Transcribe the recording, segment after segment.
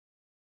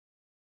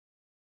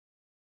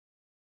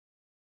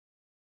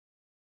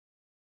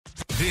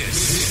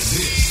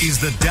This is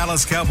the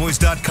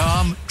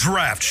DallasCowboys.com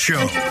Draft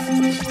Show.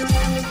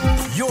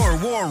 Your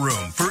war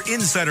room for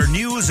insider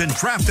news and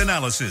draft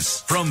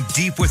analysis from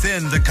deep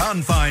within the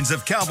confines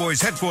of Cowboys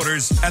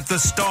headquarters at the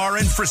Star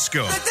in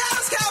Frisco. The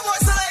Dallas Cowboys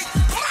select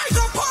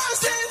Michael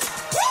Parsons.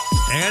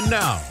 Woo! And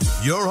now,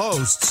 your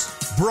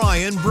hosts,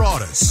 Brian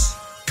Broaddus,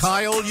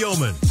 Kyle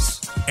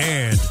Yeomans,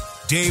 and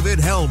David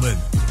Hellman.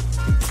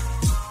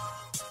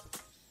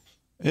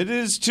 It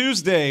is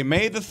Tuesday,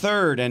 May the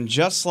 3rd, and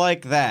just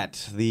like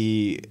that,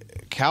 the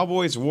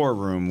Cowboys War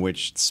Room,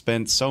 which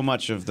spent so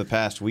much of the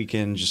past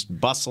weekend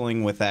just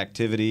bustling with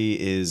activity,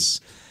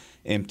 is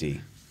empty.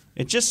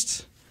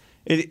 It's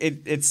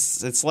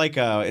like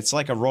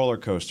a roller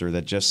coaster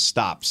that just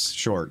stops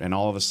short, and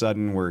all of a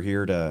sudden we're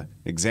here to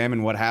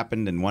examine what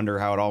happened and wonder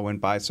how it all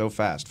went by so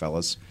fast,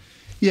 fellas.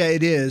 Yeah,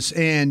 it is,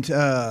 and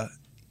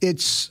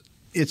it's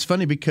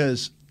funny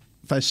because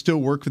if I still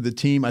work for the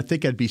team, I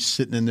think I'd be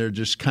sitting in there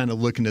just kind of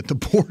looking at the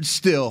board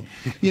still.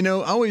 You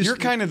know, You're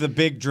kind of the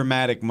big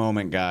dramatic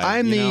moment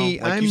guy.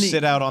 You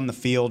sit out on the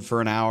field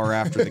for an hour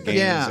after the game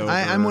is over.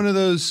 Yeah, I'm one of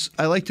those.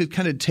 I like to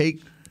kind of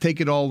take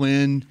it all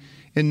in.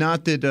 And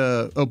not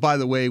that, by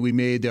the way, we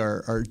made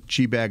our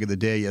G-Bag of the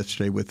day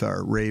yesterday with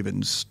our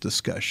Ravens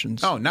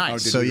discussions. Oh,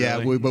 nice. So, yeah,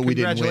 but we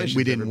didn't win.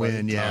 We didn't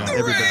win, yeah.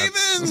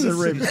 The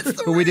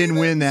Ravens! But we didn't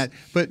win that.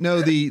 But, no,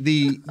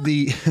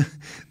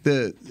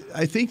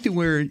 I think that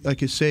where,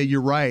 like I say,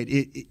 you're right.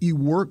 You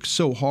work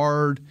so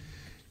hard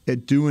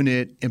at doing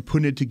it and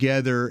putting it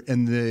together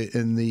and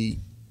the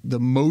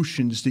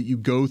motions that you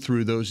go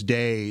through those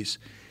days.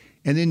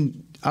 And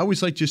then I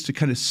always like just to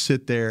kind of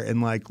sit there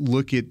and like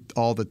look at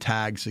all the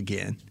tags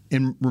again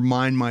and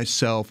remind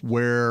myself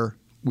where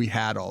we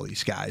had all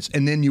these guys.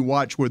 And then you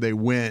watch where they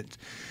went.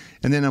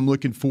 And then I'm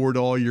looking forward to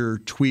all your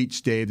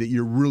tweets, Dave, that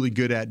you're really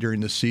good at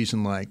during the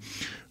season. Like,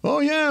 oh,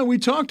 yeah, we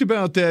talked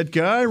about that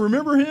guy.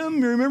 Remember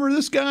him? Remember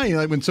this guy? You know,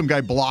 like when some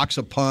guy blocks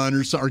a punt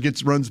or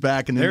runs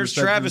back. And there's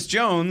Travis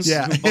Jones.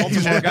 Yeah. Who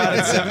Baltimore got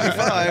at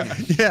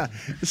 75. Yeah.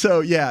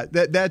 So, yeah,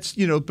 that's,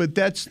 you know, but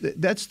that's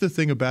the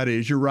thing about it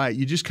is you're right.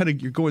 You just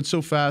you're going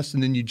so fast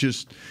and then it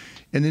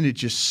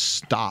just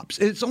stops.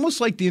 It's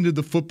almost like the end of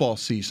the football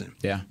season.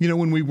 Yeah. You know,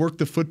 when we work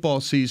the football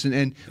season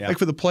and like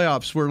for the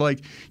playoffs, we're like,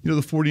 you know,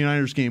 the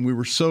 49ers game, we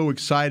were so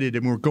excited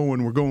and we're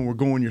going.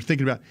 You're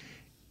thinking about,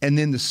 and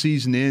then the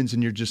season ends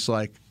and you're just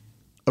like,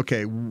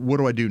 okay, what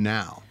do I do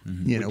now?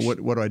 Mm-hmm. You know,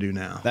 what do I do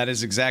now? That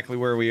is exactly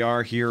where we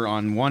are here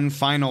on one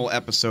final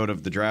episode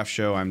of the Draft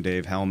Show. I'm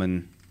Dave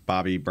Hellman,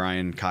 Bobby,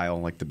 Brian, Kyle,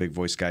 like the big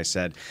voice guy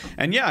said.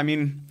 And yeah, I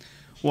mean,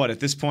 at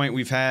this point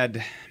we've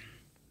had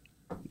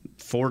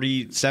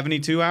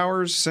 72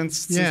 hours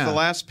since the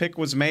last pick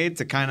was made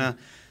to kind of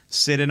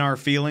sit in our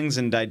feelings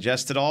and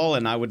digest it all.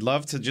 And I would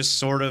love to just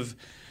sort of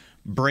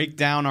break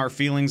down our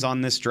feelings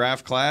on this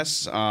draft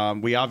class.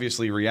 We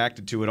obviously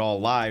reacted to it all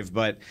live,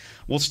 but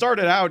we'll start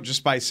it out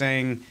just by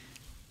saying,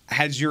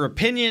 has your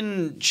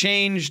opinion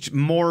changed,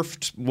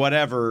 morphed,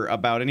 whatever,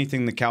 about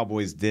anything the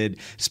Cowboys did?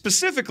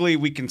 Specifically,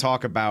 we can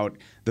talk about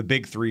the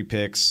big three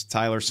picks,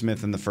 Tyler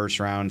Smith in the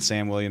first round,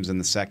 Sam Williams in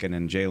the second,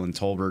 and Jalen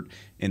Tolbert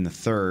in the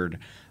third.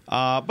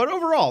 But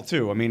overall,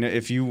 too, I mean,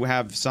 if you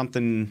have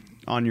something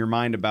on your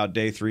mind about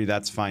day three,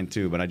 that's fine,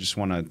 too. But I just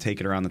want to take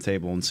it around the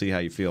table and see how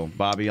you feel.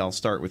 Bobby, I'll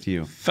start with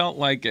you. Felt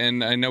like,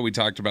 and I know we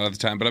talked about it at the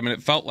time, but I mean,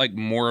 it felt like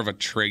more of a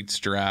traits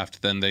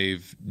draft than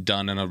they've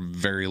done in a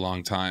very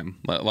long time.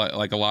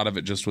 Like a lot of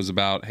it just was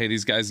about, hey,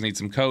 these guys need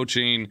some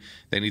coaching,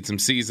 they need some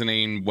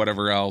seasoning,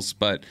 whatever else.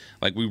 But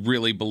like, we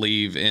really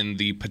believe in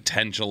the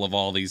potential of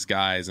all these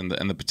guys, and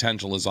the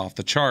potential is off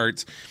the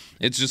charts.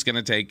 It's just going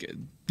to take,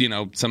 you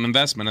know, some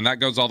investment. And that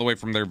goes all the way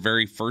from their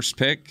very first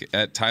pick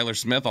at Tyler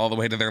Smith all the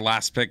way to their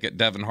last pick at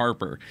Devin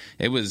Harper.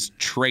 It was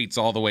traits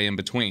all the way in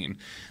between.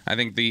 I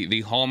think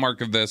the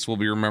hallmark of this will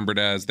be remembered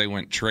as they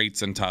went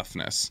traits and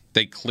toughness.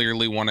 They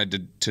clearly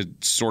wanted to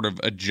sort of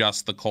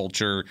adjust the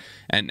culture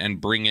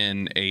and bring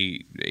in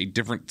a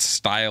different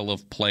style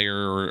of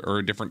player or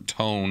a different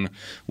tone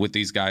with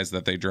these guys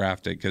that they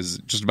drafted, because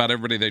just about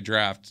everybody they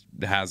draft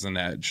has an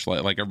edge.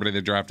 Like everybody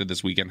they drafted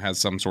this weekend has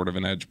some sort of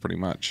an edge pretty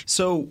much.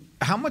 So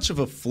how much of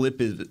a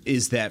flip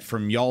is that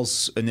from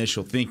y'all's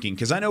initial thinking?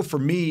 Because I know for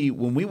me,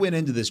 when we went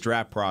into this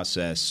draft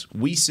process,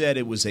 we said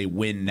it was a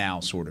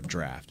win-now sort of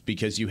draft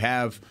because you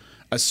have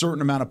a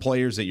certain amount of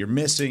players that you're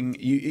missing.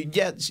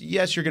 Yes,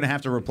 you're going to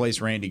have to replace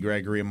Randy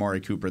Gregory and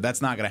Amari Cooper.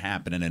 That's not going to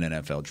happen in an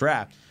NFL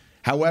draft.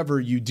 However,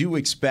 you do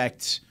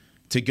expect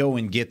to go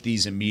and get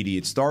these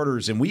immediate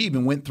starters. And we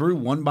even went through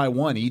one by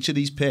one each of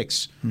these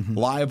picks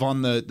live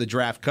on the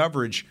draft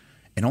coverage.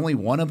 And only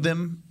one of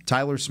them,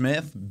 Tyler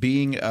Smith,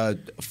 being a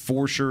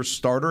for sure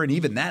starter. And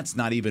even that's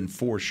not even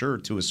for sure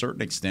to a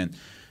certain extent.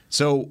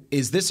 So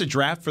is this a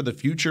draft for the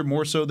future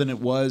more so than it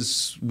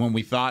was when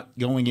we thought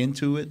going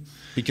into it?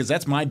 Because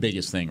that's my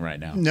biggest thing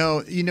right now.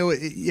 No, you know,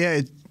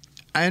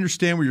 I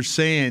understand what you're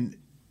saying.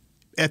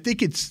 I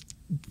think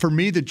for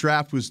me, the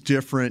draft was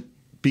different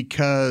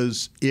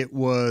because it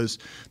was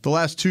the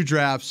last two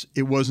drafts,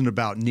 it wasn't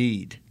about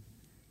need.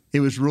 It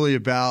was really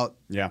about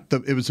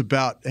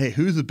hey,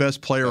 who's the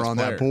best player on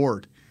that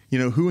board?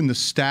 who in the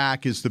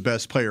stack is the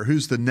best player?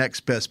 Who's the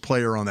next best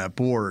player on that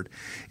board?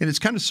 And it's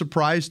kind of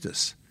surprised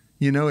us.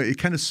 It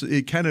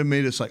kind of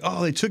made us like,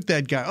 oh, they took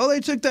that guy. Oh,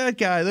 they took that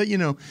guy.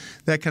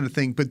 That kind of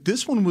thing. But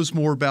this one was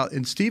more about,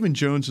 and Stephen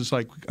Jones is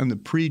like on the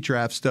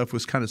pre-draft stuff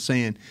was kind of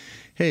saying,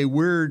 hey,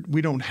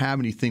 we don't have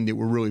anything that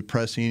we're really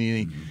pressing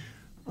anything.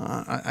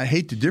 I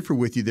hate to differ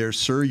with you there,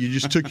 sir. You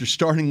just took your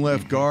starting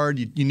left guard.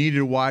 You needed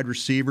a wide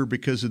receiver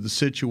because of the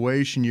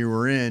situation you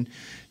were in.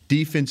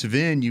 Defensive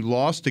end, you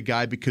lost a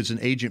guy because an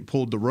agent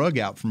pulled the rug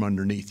out from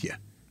underneath you.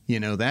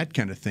 That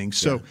kind of thing.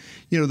 So,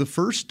 the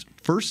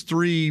first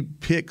 3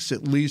 picks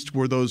at least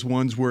were those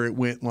ones where it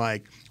went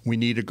like, we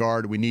need a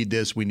guard, we need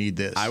this, we need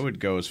this. I would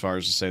go as far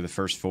as to say the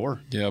first 4.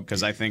 Yep.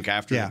 Because I think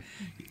after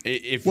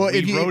if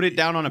you wrote it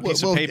down on a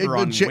piece of paper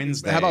on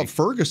Wednesday. How about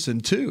Ferguson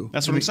too?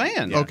 That's what I'm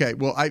saying. Okay,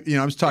 well, I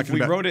was talking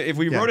about if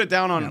we wrote it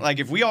down on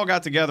if we all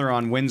got together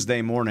on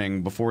Wednesday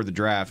morning before the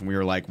draft and we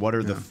were like, what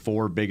are the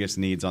 4 biggest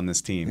needs on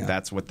this team?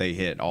 That's what they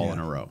hit all in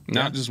a row.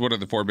 Not just what are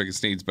the 4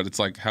 biggest needs, but it's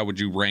like, how would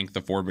you rank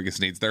the 4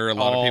 biggest needs? There are a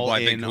lot of people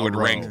I think who would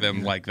rank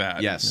them like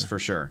that. Yes, for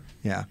sure.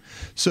 Yeah.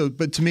 So,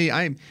 but to me,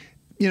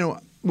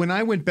 when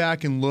I went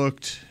back and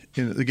looked,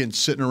 again,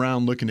 sitting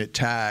around looking at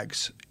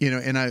tags,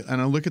 and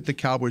I look at the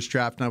Cowboys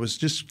draft, and I was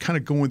just kind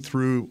of going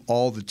through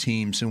all the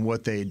teams and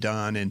what they had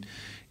done, and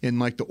in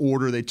like the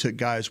order they took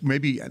guys.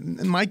 Maybe and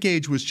my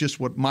gauge was just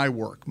what my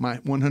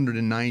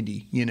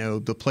 190.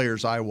 The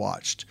players I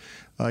watched.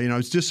 I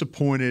was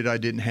disappointed I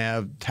didn't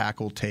have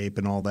tackle tape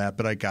and all that,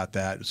 but I got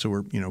that, so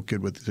we're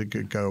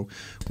good go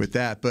with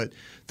that. But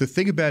the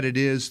thing about it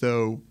is,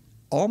 though,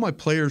 all my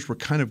players were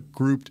kind of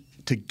grouped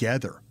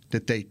together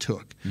that they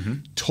took.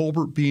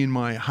 Tolbert being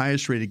my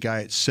highest rated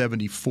guy at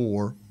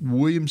 74,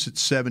 Williams at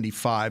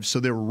 75, so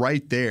they were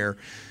right there.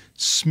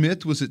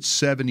 Smith was at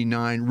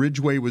 79,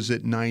 Ridgeway was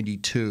at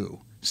 92.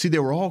 See, they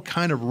were all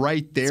kind of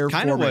right there. It's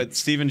kind of what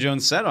Stephen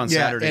Jones said on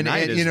Saturday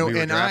night. We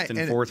were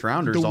drafting fourth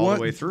rounders all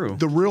the way through.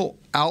 The real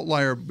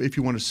outlier, if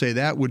you want to say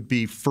that, would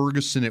be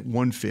Ferguson at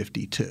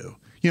 152.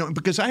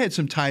 Because I had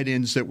some tight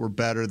ends that were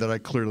better that I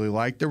clearly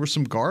liked. There were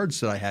some guards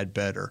that I had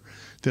better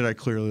that I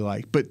clearly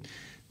liked. But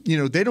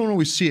they don't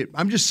always see it.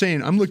 I'm just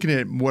saying, I'm looking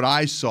at what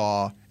I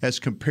saw as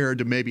compared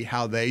to maybe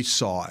how they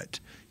saw it,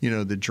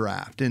 the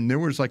draft. And there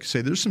was, like I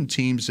say, there's some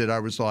teams that I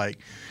was like,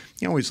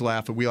 always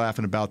we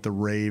laughing about the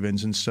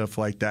Ravens and stuff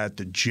like that,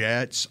 the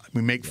Jets.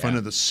 We make fun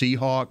of the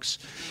Seahawks.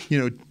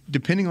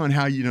 Depending on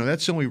how,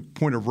 that's the only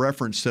point of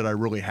reference that I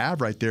really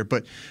have right there.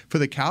 But for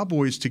the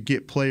Cowboys to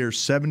get players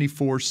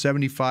 74,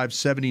 75,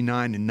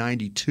 79, and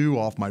 92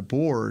 off my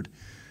board,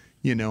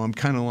 I'm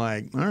kind of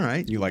like, all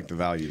right. You like the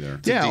value there.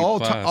 Yeah,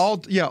 all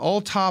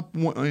top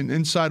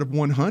inside of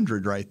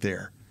 100 right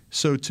there.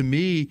 So to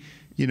me,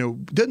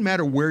 it doesn't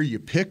matter where you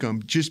pick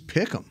them, just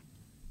pick them.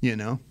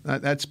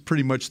 That's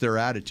pretty much their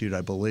attitude,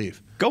 I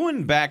believe.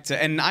 Going back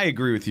to, and I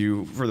agree with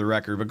you for the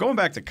record, but going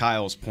back to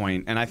Kyle's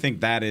point, and I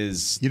think that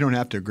is. You don't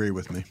have to agree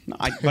with me.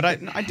 But I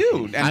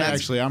do. And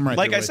I'm right.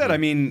 Like I said, I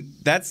mean,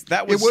 that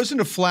was. It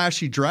wasn't a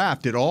flashy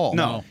draft at all.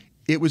 No.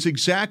 It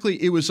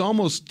was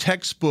almost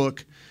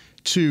textbook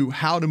to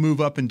how to move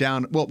up and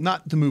down. Well,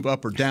 not to move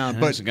up or down,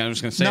 but I was going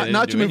to say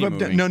not to move up.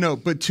 No,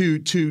 but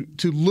to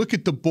look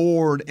at the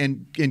board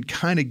and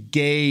kind of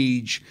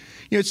gauge.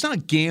 It's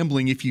not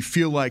gambling if you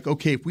feel like,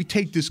 okay, if we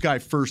take this guy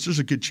first, there's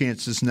a good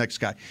chance this next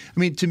guy. I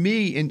mean, to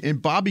me,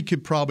 and Bobby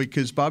could probably,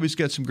 because Bobby's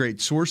got some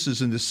great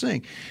sources in this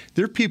thing,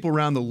 there are people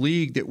around the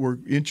league that were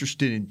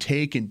interested in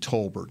taking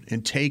Tolbert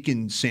and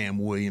taking Sam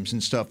Williams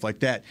and stuff like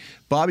that.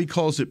 Bobby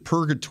calls it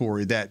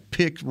purgatory, that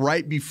pick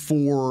right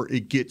before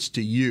it gets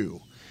to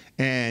you.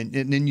 And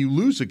then you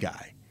lose a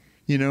guy.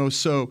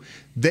 So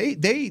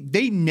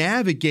they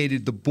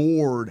navigated the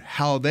board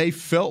how they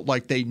felt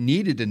like they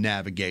needed to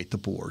navigate the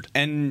board.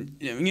 And,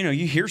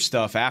 you hear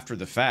stuff after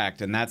the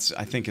fact, and that's,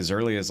 I think, as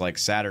early as like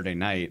Saturday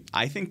night.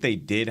 I think they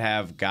did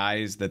have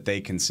guys that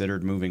they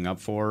considered moving up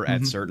for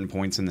at certain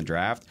points in the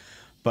draft.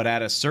 But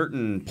at a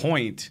certain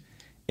point,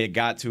 it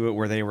got to it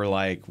where they were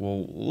like,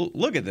 well,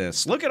 look at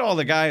this. Look at all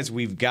the guys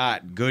we've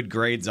got good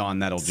grades on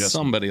that'll just.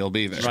 Somebody will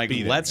be there. Like,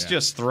 let's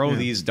just throw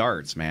these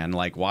darts, man.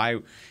 Like,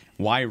 why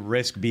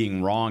risk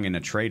being wrong in a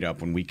trade-up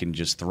when we can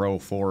just throw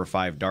 4 or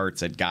 5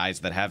 darts at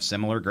guys that have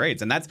similar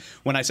grades? And that's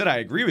when I said I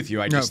agree with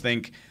you. I just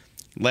think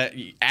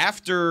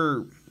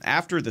after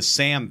the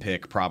Sam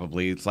pick,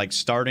 probably, it's like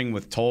starting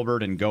with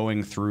Tolbert and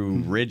going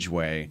through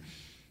Ridgeway,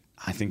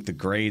 I think the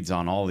grades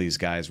on all these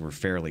guys were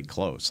fairly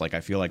close. Like,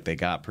 I feel like they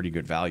got pretty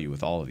good value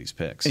with all of these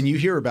picks. And you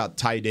hear about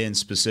tight ends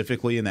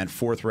specifically in that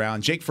 4th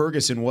round. Jake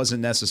Ferguson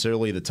wasn't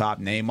necessarily the top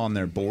name on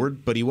their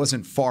board, but he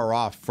wasn't far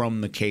off from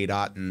the Cade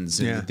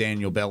Ottons and the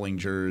Daniel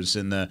Bellingers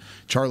and the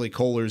Charlie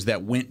Kohlers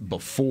that went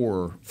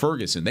before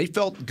Ferguson. They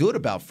felt good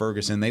about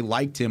Ferguson. They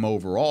liked him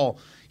overall.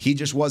 He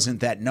just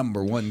wasn't that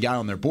number one guy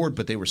on their board,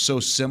 but they were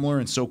so similar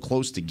and so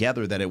close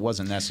together that it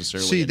wasn't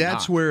necessarily. See,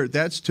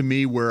 that's to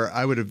me where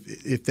I would have,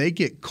 if they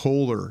get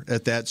Kohler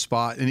at that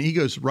spot, and he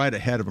goes right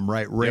ahead of them,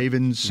 right?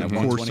 Ravens, of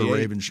course, the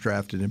Ravens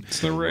drafted him. It's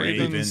the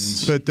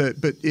Ravens. But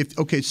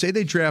if say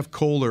they draft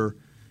Kohler,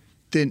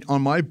 then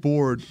on my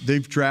board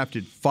they've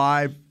drafted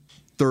 5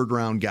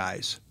 third-round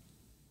guys.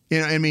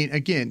 I mean,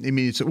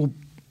 it's, well,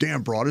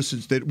 damn, Broadus,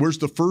 where's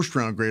the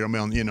first-round grade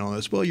on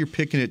this? Well, you're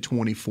picking at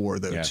 24,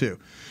 though, too.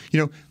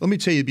 Let me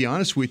tell you, to be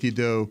honest with you,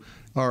 though,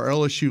 our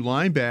LSU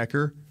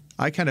linebacker,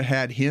 I kind of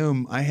had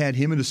him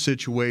in a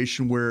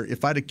situation where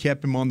if I'd have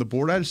kept him on the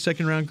board, I had a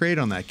second-round grade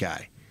on that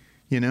guy.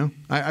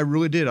 I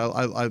really did.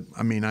 I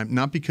mean, I'm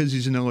not because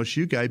he's an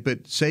LSU guy,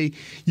 but say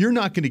you're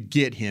not going to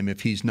get him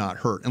if he's not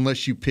hurt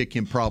unless you pick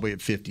him probably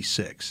at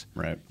 56.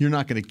 Right. You're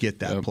not going to get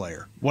that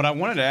player. What I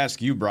wanted to ask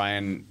you,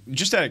 Brian,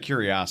 just out of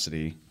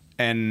curiosity,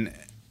 and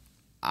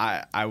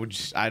I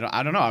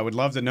don't know. I would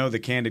love to know the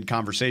candid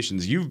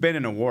conversations. You've been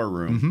in a war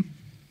room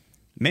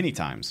many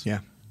times.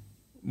 Yeah.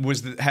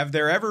 Have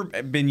there ever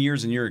been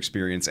years in your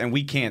experience, and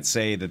we can't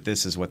say that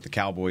this is what the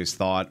Cowboys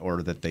thought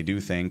or that they do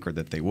think or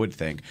that they would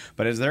think,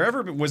 but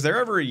was there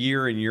ever a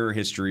year in your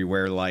history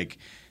where like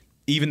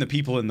even the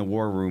people in the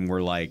war room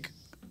were like,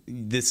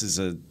 this is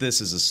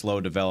a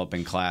slow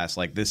developing class,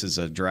 like this is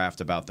a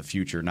draft about the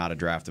future, not a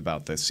draft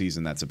about the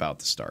season that's about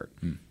to start?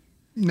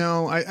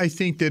 No, I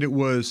think that it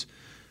was.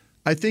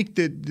 I think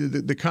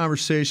that the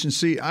conversation.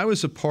 See, I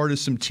was a part of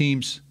some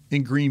teams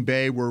in Green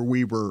Bay where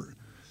we were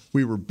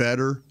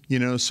better,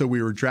 so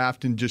we were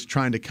drafting, just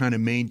trying to kind of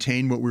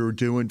maintain what we were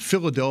doing.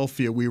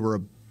 Philadelphia, we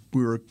were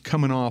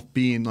coming off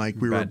being like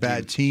we were a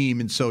bad team,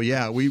 and so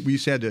we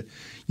just had to.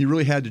 You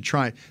really had to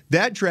try.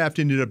 That draft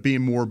ended up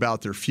being more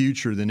about their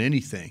future than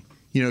anything.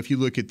 If you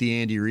look at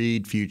the Andy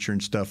Reid future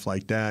and stuff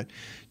like that.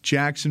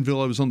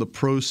 Jacksonville, I was on the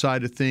pro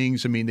side of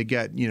things. I mean, they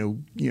got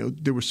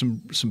there were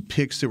some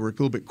picks that were a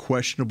little bit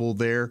questionable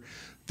there.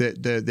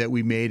 That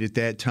we made at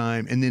that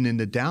time. And then in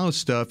the Dallas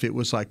stuff, it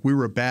was like we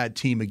were a bad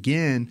team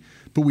again,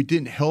 but we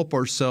didn't help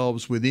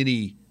ourselves with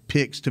any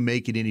picks to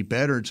make it any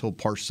better until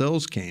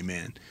Parcells came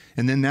in.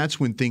 And then that's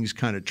when things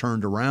kind of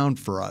turned around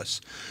for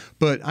us.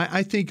 But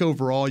I think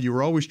overall you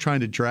were always trying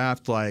to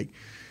draft like,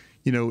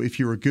 if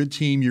you're a good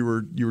team, you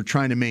were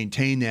trying to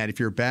maintain that. If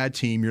you're a bad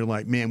team, you're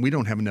like, man, we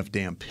don't have enough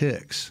damn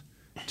picks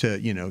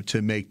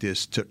to make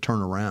this to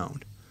turn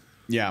around.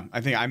 Yeah,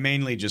 I think I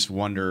mainly just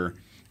wonder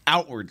 –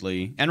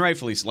 outwardly, and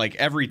rightfully, like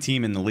every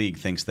team in the league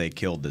thinks they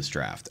killed this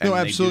draft. And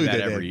absolutely, they do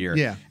that every year.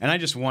 Yeah. And I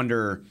just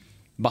wonder,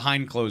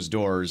 behind closed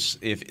doors,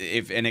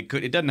 if and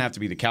it doesn't have to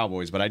be the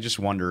Cowboys, but I just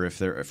wonder if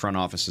their front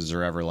offices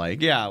are ever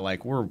like,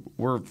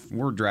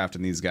 we're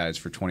drafting these guys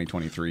for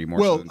 2023 more.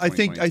 Well, so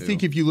than I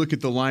think if you look at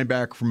the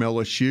linebacker from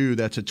LSU,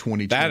 that's a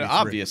 2023. That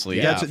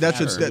obviously,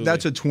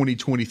 that's a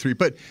 2023.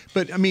 But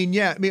I mean,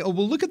 well,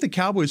 look at the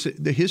Cowboys.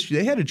 The history,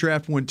 they had a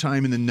draft one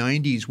time in the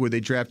 90s where they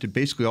drafted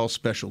basically all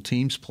special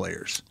teams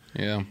players.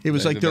 Yeah, it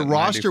was like their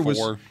roster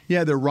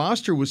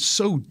was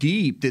so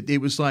deep that it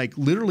was like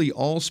literally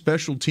all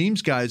special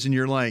teams guys, and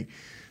you're like,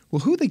 well,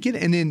 who they get?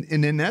 And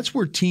then that's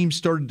where teams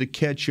started to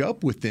catch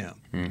up with them.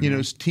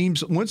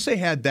 Teams, once they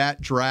had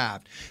that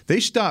draft, they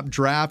stopped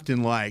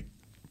drafting like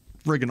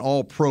friggin'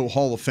 all pro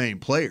Hall of Fame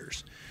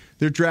players.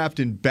 They're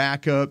drafting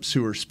backups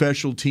who are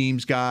special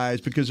teams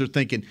guys because they're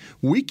thinking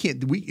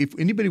if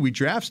anybody we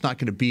draft's not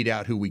going to beat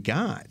out who we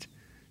got.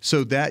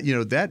 So that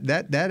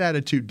that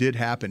attitude did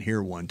happen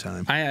here one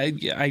time.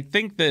 I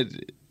think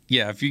that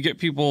if you get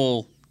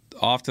people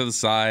off to the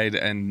side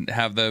and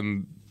have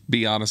them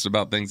be honest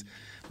about things,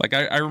 like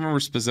I remember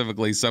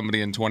specifically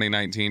somebody in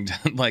 2019,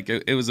 like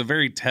it was a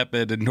very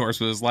tepid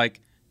endorsement. It was like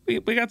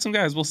we got some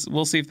guys,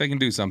 we'll see if they can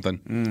do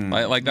something.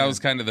 Like that was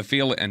kind of the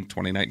feel. And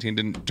 2019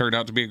 didn't turn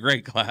out to be a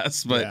great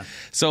class, but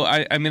so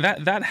I mean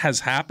that has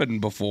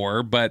happened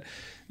before, but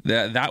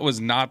that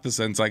was not the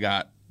sense I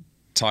got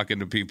talking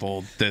to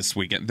people this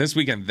weekend. This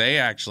weekend, they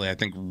actually, I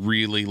think,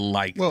 really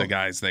liked the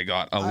guys they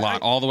got a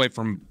lot. All the way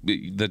from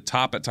the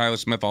top at Tyler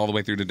Smith all the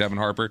way through to Devin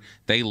Harper.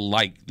 They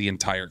liked the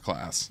entire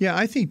class. Yeah,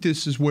 I think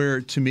this is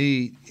where, to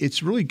me,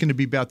 it's really going to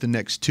be about the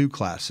next two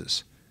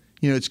classes.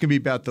 It's going to be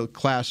about the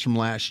class from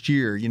last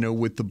year,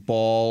 with the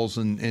Balls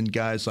and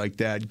guys like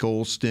that,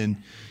 Golston.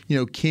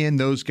 Can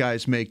those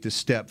guys make the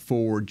step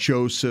forward?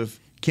 Joseph,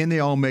 can they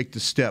all make the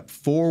step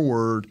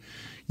forward?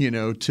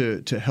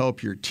 To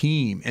help your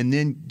team. And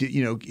then,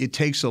 it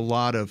takes a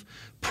lot of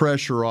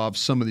pressure off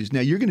some of these. Now,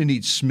 you're going to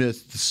need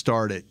Smith to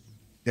start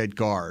at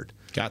guard.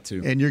 Got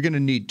to. And you're going to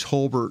need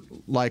Tolbert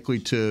likely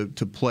to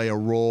play a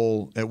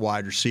role at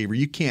wide receiver.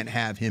 You can't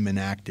have him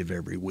inactive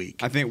every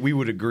week. I think we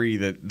would agree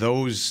that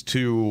those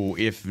two,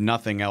 if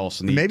nothing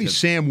else, need maybe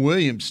Sam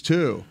Williams,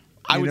 too.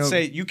 I would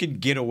say you could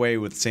get away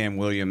with Sam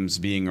Williams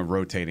being a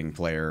rotating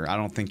player. I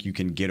don't think you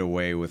can get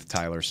away with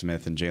Tyler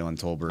Smith and Jalen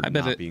Tolbert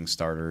not being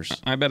starters.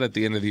 I bet at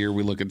the end of the year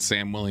we look at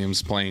Sam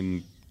Williams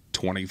playing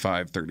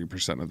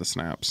 25-30% of the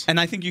snaps. And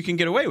I think you can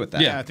get away with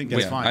that. Yeah, I think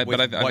that's fine. But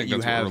I think what you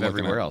that's have what we're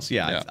everywhere at. else.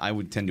 Yeah. I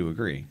would tend to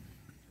agree.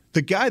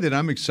 The guy that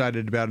I'm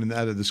excited about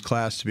out of this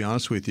class, to be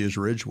honest with you, is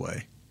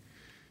Ridgeway.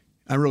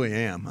 I really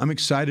am. I'm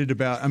excited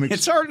about.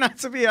 It's hard not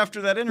to be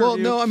after that interview. Well,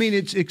 no, I mean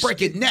it's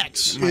break it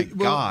next. My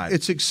God,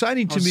 it's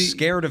exciting to me.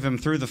 Scared of him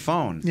through the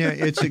phone. Yeah,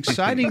 it's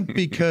exciting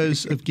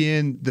because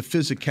again, the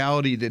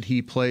physicality that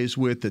he plays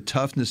with, the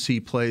toughness he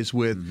plays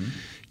with.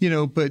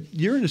 But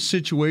you're in a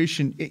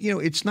situation.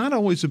 It's not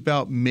always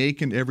about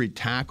making every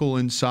tackle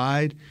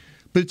inside,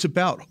 but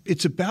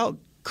it's about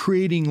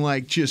creating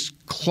like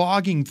just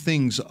clogging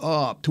things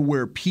up to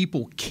where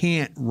people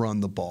can't run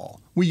the ball.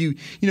 Well,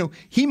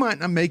 he might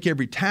not make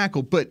every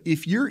tackle, but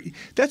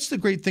that's the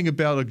great thing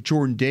about like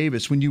Jordan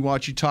Davis. When you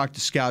talk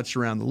to scouts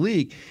around the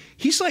league,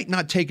 he's like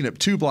not taking up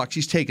 2 blocks,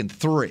 he's taking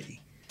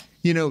 3.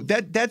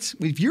 That's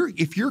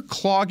if you're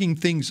clogging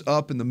things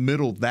up in the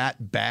middle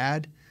that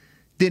bad,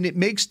 then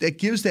that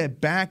gives that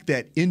back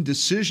that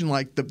indecision,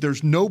 like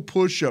there's no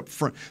push up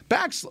front.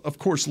 Backs, of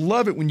course,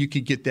 love it when you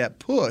can get that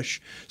push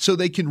so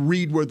they can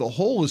read where the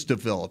hole is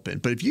developing.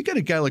 But if you got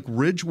a guy like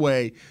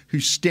Ridgeway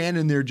who's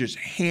standing there just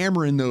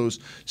hammering those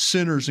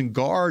centers and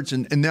guards,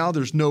 and now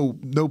there's no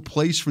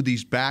place for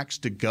these backs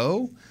to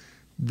go,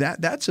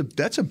 that's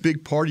a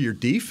big part of your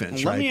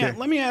defense right there.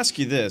 Let me ask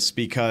you this,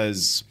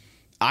 because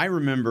I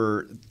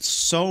remember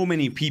so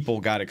many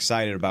people got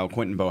excited about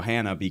Quinton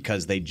Bohanna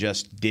because they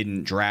just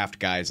didn't draft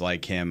guys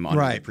like him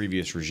under the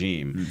previous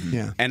regime. Mm-hmm.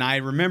 Yeah. And I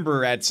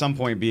remember at some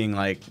point being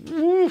like,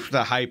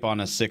 the hype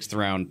on a 6th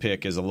round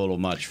pick is a little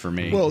much for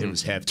me. Well, it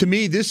was hefty. To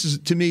me, this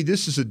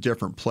is a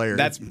different player.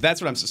 That's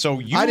what I'm saying. So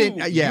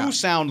you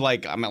sound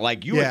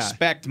like you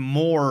expect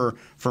more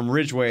from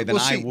Ridgeway than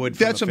I would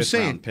from a 5th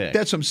round pick.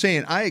 That's what I'm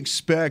saying. I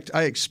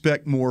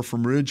expect more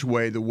from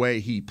Ridgeway the way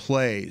he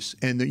plays,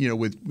 and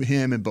with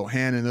him and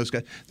Bohanna and those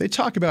guys, they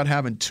talk about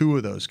having 2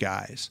 of those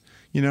guys.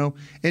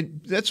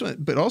 And that's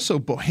what. But also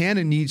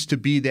Bohanna needs to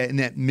be in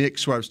that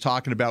mix where I was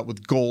talking about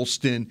with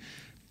Golston,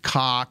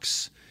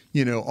 Cox.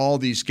 All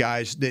these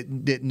guys that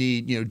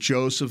need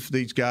Joseph.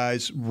 These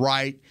guys,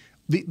 Wright.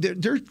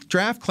 Their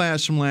draft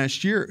class from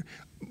last year.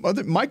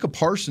 Micah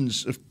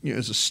Parsons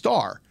is a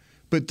star.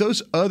 But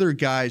those other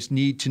guys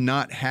need to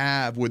not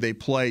have where they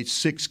play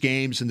 6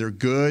 games and they're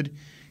good,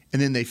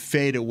 and then they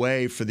fade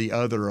away for the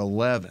other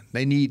 11.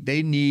 They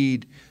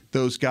need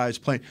those guys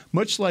playing,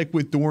 much like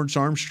with Dorrance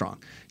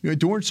Armstrong.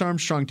 Dorrance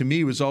Armstrong to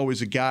me was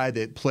always a guy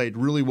that played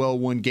really well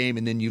one game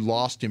and then you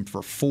lost him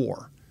for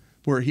 4.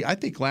 Where I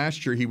think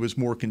last year he was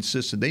more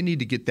consistent. They need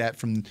to get that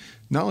from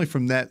not only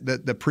from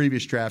the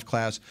previous draft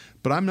class,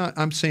 but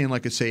I'm saying,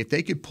 like I say, if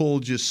they could pull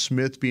just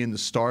Smith being the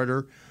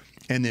starter,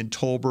 and then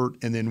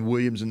Tolbert, and then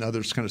Williams and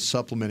others kind of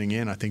supplementing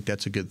in, I think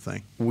that's a good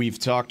thing. We've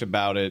talked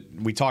about it.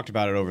 We talked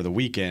about it over the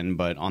weekend,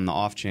 but on the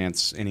off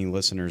chance any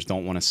listeners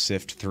don't want to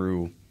sift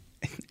through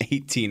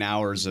 18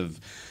 hours of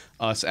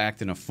us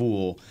acting a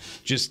fool,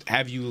 just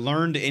have you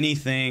learned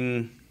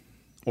anything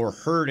or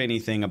heard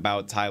anything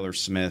about Tyler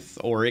Smith,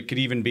 or it could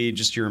even be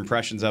just your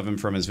impressions of him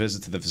from his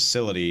visit to the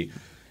facility?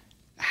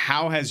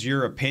 How has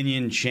your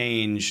opinion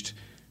changed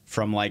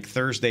from like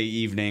Thursday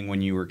evening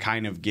when you were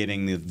kind of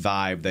getting the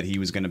vibe that he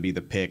was going to be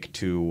the pick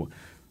to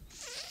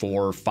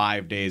 4 or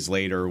 5 days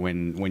later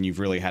when you've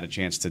really had a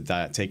chance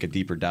to take a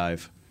deeper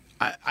dive?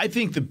 I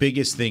think the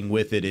biggest thing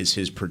with it is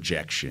his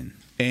projection.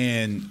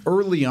 And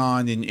early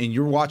on, and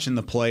you're watching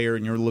the player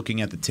and you're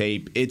looking at the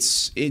tape,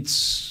 it's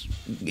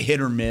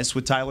hit or miss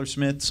with Tyler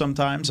Smith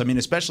sometimes. I mean,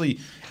 especially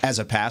as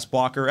a pass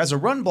blocker. As a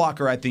run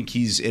blocker, I think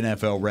he's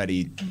NFL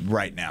ready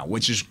right now,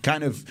 which is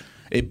kind of –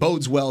 it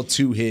bodes well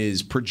to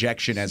his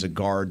projection as a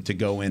guard to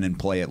go in and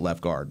play at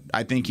left guard.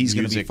 I think he's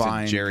going to be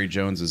fine. To Jerry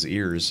Jones's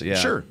ears, yeah.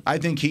 Sure. I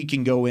think he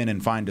can go in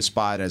and find a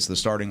spot as the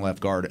starting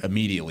left guard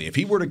immediately. If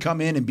he were to come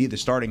in and be the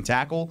starting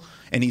tackle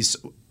and he's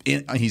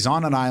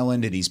on an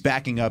island and he's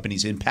backing up and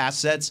he's in pass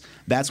sets,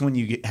 that's when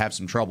you have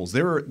some troubles.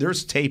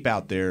 There's tape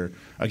out there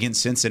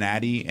against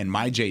Cincinnati, and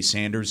Myjai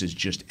Sanders is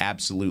just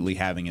absolutely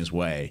having his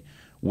way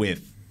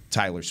with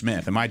Tyler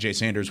Smith. And Myjai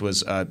Sanders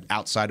was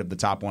outside of the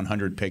top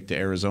 100 pick to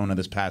Arizona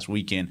this past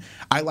weekend.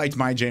 I liked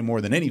Myjai more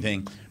than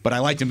anything, but I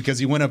liked him because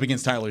he went up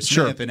against Tyler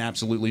Smith and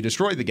absolutely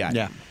destroyed the guy.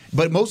 Yeah.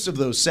 But most of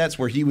those sets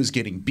where he was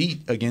getting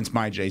beat against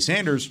Myjai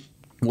Sanders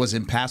was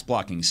in pass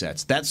blocking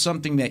sets. That's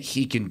something that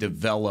he can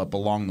develop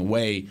along the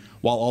way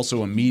while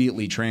also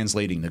immediately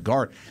translating the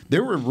guard.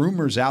 There were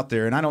rumors out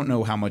there, and I don't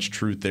know how much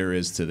truth there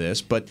is to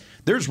this, but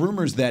there's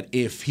rumors that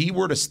if he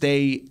were to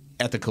stay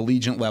at the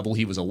collegiate level,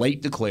 he was a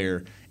late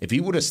declare. If he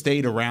would have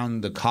stayed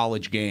around the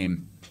college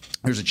game,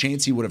 there's a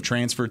chance he would have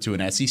transferred to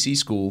an SEC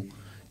school.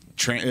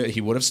 He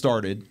would have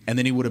started, and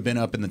then he would have been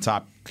up in the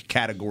top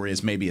category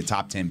as maybe a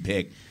top 10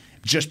 pick,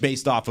 just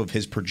based off of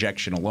his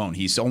projection alone.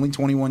 He's only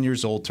 21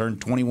 years old, turned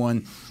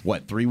 21,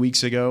 3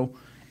 weeks ago?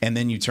 And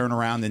then you turn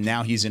around, and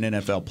now he's an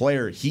NFL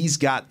player. He's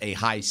got a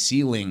high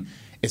ceiling.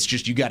 It's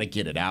just you got to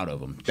get it out of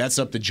him. That's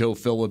up to Joe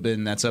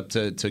Philbin. That's up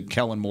to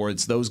Kellen Moore.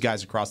 It's those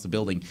guys across the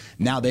building.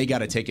 Now they got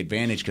to take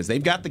advantage because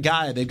they've got the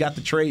guy, they've got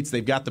the traits,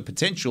 they've got the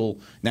potential.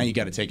 Now you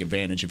got to take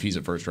advantage if he's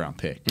a first-round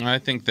pick. I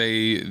think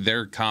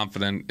they're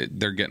confident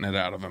they're getting it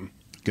out of him.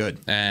 Good.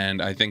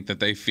 And I think that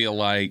they feel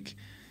like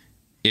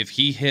if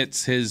he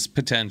hits his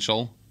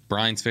potential,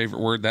 Brian's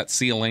favorite word, that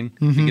ceiling,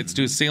 if he gets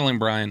to his ceiling,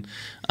 Brian,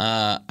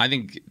 I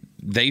think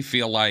they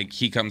feel like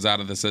he comes out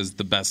of this as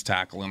the best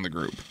tackle in the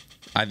group.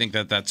 I think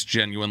that's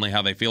genuinely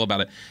how they feel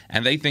about it.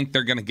 And they think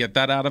they're going to get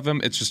that out of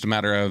him. It's just a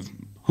matter of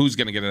who's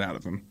going to get it out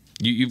of him.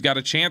 You've got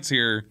a chance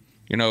here.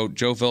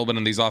 Joe Philbin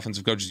and these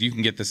offensive coaches, you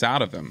can get this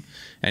out of him.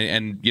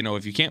 And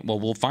if you can't, well,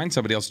 we'll find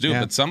somebody else to do it,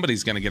 but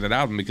somebody's going to get it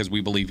out of him because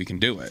we believe he can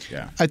do it.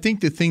 Yeah. I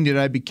think the thing that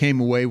I became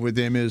away with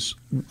him is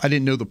I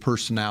didn't know the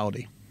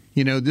personality.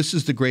 This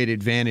is the great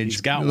advantage.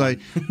 He's got like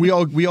we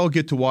all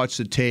get to watch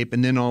the tape,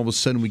 and then all of a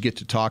sudden we get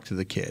to talk to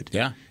the kid.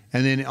 Yeah.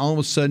 And then all of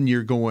a sudden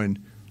you're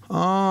going,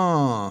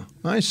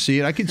 I see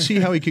it. I could see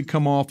how he could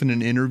come off in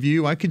an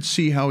interview. I could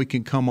see how he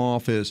can come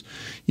off as,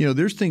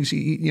 there's things.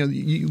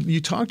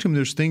 You talk to him.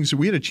 There's things.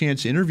 We had a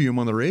chance to interview him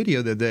on the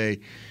radio that day,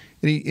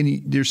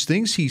 and there's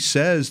things he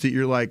says that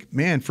you're like,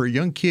 man, for a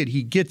young kid,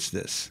 he gets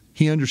this.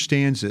 He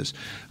understands this.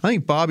 I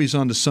think Bobby's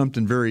onto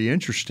something very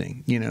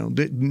interesting.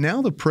 That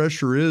now the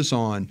pressure is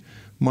on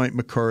Mike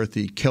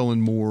McCarthy,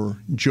 Kellen Moore,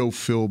 Joe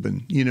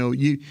Philbin.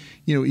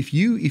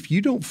 If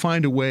you don't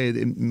find a way,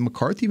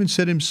 McCarthy even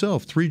said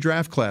himself, 3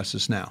 draft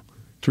classes now.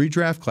 3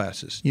 draft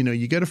classes.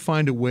 You got to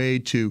find a way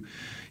to,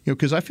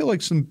 because I feel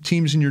like some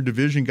teams in your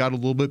division got a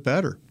little bit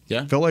better.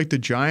 Yeah. Felt like the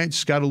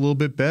Giants got a little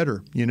bit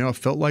better. I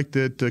felt like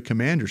the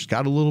Commanders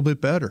got a little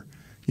bit better.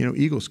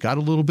 Eagles got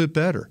a little bit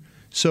better.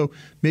 So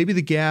maybe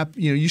the gap,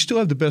 you still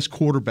have the best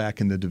quarterback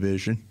in the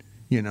division,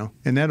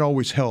 and that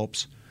always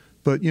helps.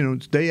 But,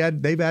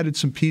 they've added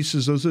some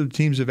pieces. Those other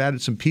teams have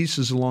added some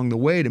pieces along the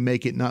way to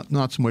make it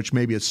not so much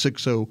maybe a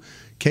 6-0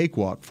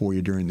 cakewalk for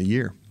you during the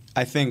year.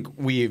 I think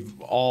we've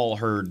all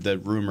heard the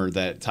rumor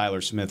that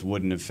Tyler Smith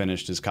wouldn't have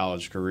finished his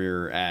college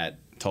career at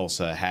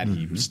Tulsa had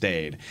he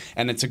stayed.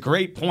 And it's a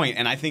great point,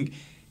 and I think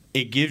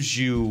it gives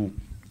you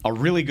a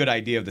really good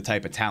idea of the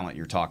type of talent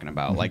you're talking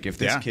about. Like if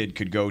this kid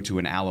could go to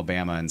an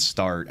Alabama and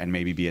start and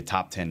maybe be a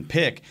top 10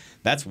 pick,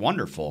 that's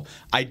wonderful.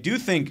 I do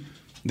think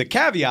the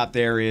caveat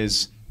there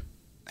is,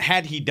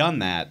 had he done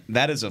that,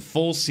 that is a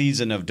full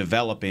season of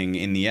developing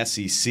in the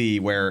SEC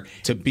where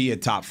to be a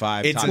top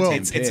 5, it's top 10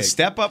 it's a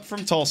step up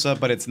from Tulsa,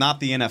 but it's not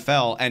the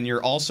NFL, and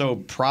you're also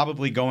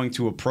probably going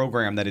to a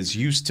program that is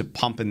used to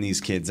pumping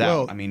these kids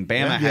out. I mean,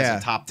 Bama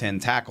has a top 10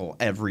 tackle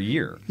every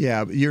year.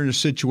 Yeah, but you're in a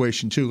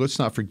situation, too. Let's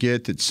not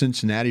forget that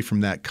Cincinnati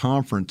from that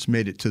conference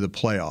made it to the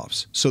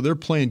playoffs. So they're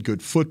playing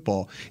good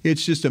football.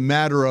 It's just a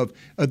matter of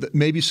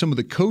maybe some of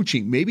the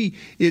coaching. Maybe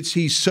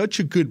he's such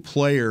a good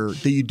player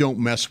that you don't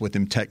mess with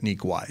him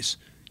technique-wise.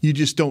 You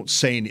just don't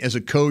say anything. As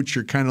a coach,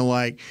 you're kind of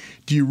like,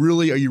 are you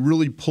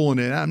really pulling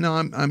it out? No,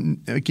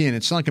 I'm again,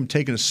 it's not like I'm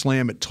taking a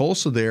slam at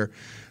Tulsa there,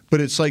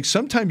 but it's like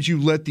sometimes you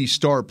let these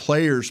star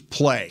players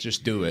play.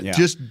 Just do it. Yeah.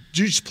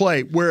 Just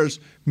play. Whereas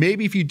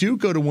maybe if you do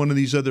go to one of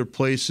these other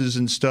places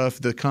and stuff,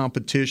 the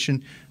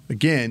competition,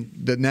 again,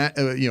 the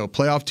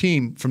playoff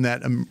team from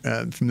that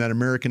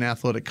American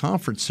Athletic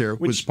Conference there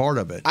was part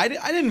of it. I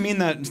didn't mean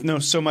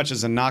that so much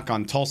as a knock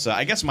on Tulsa.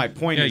 I guess my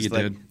point is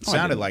that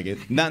sounded like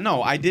it.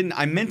 No, I didn't.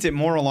 I meant it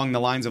more along the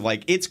lines of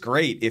like it's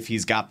great if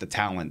he's got the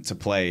talent to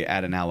play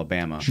at an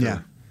Alabama. Sure. Yeah.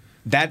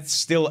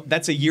 That's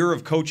a year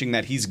of coaching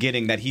that he's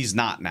getting that he's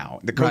not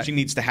now. The coaching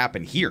needs to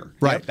happen here.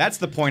 Right. That's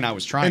the point I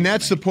was trying to make. And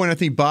that's the point I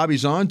think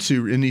Bobby's on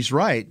to, and he's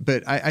right.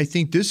 But I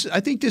think this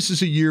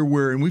is a year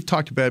where, and we've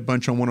talked about it a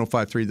bunch on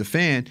 105.3 The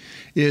Fan,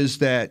 is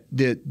that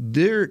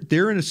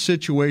they're in a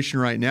situation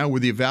right now where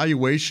the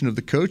evaluation of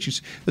the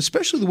coaches,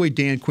 especially the way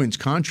Dan Quinn's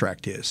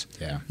contract is.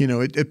 Yeah.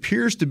 It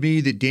appears to me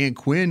that Dan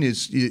Quinn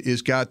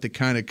is got the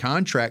kind of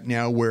contract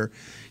now where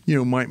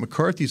Mike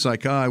McCarthy's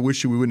like, I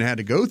wish we wouldn't have had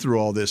to go through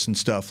all this and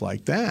stuff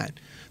like that.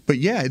 But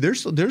yeah,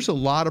 there's a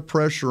lot of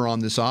pressure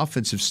on this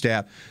offensive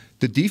staff.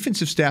 The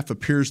defensive staff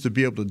appears to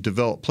be able to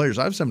develop players.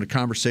 I was having a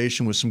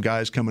conversation with some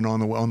guys coming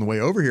on the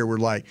way over here. We're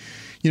like,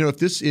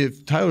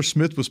 if Tyler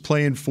Smith was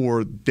playing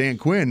for Dan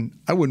Quinn,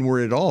 I wouldn't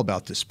worry at all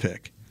about this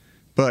pick.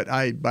 But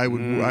I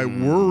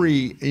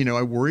worry,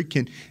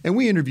 and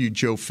we interviewed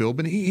Joe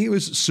Philbin. He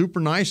was super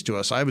nice to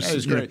us. That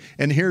was great.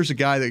 And here's a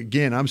guy that,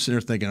 again, I'm sitting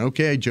there thinking,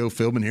 okay, Joe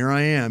Philbin, here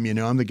I am.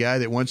 I'm the guy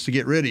that wants to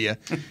get rid of you.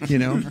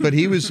 But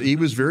he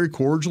was very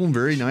cordial and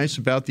very nice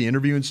about the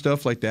interview and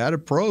stuff like that. A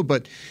pro,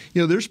 but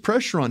there's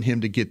pressure on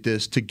him to get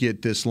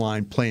this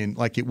line playing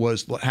like it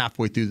was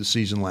halfway through the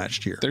season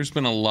last year. There's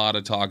been a lot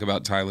of talk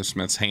about Tyler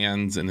Smith's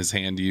hands and his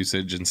hand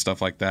usage and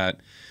stuff like that.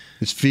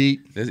 His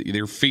feet.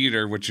 Their feet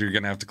are what you're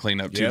going to have to clean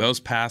up, too. Yep. Those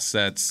pass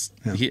sets.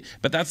 Yeah.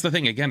 But that's the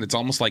thing. Again, it's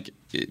almost like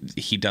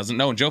he doesn't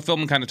know. And Joe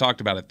Philbin kind of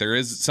talked about it. There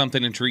is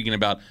something intriguing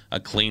about a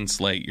clean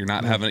slate. You're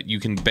not having –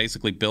 you can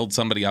basically build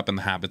somebody up in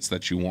the habits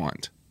that you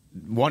want.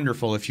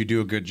 Wonderful if you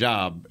do a good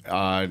job.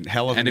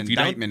 Hell of an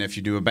indictment if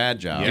you do a bad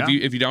job. Yeah.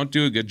 If you don't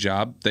do a good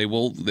job, they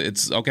will.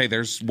 It's okay.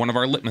 There's one of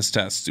our litmus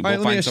tests.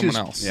 We'll find someone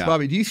else. Yeah.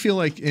 Bobby, do you feel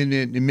like,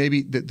 and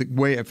maybe the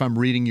way, if I'm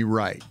reading you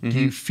right, do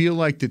you feel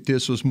like that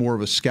this was more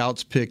of a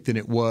scouts pick than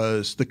it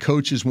was the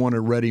coaches want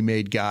a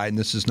ready-made guy, and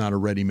this is not a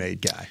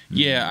ready-made guy?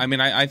 Yeah, I mean,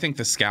 I think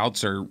the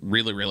scouts are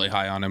really, really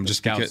high on him. The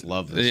scouts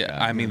love this guy.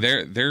 I mean,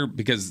 they're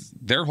because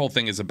their whole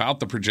thing is about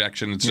the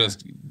projection. It's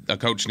just a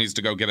coach needs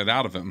to go get it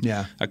out of him.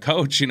 Yeah, a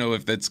coach,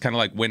 if it's kind of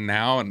like win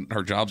now and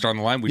our jobs are on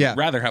the line, we'd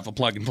rather have a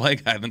plug-and-play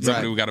guy than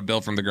somebody who got to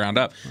build from the ground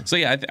up. So,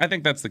 yeah, I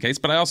think that's the case.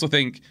 But I also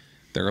think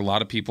there are a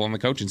lot of people on the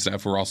coaching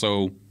staff who are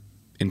also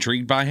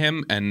intrigued by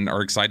him and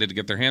are excited to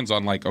get their hands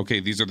on, like, okay,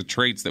 these are the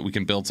traits that we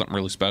can build something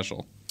really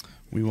special.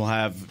 We will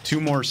have 2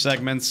 more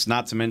segments,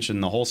 not to mention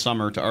the whole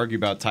summer, to argue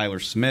about Tyler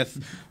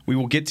Smith. We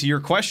will get to your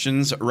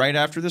questions right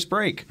after this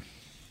break.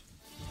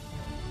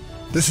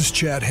 This is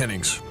Chad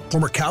Hennings,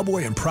 former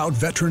Cowboy and proud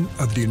veteran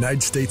of the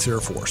United States Air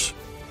Force.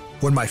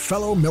 When my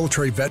fellow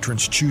military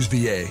veterans choose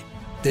VA,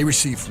 they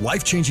receive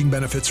life-changing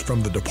benefits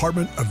from the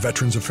Department of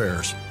Veterans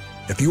Affairs.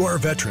 If you are a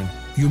veteran,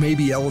 you may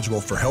be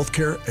eligible for health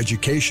care,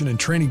 education, and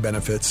training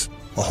benefits,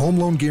 a home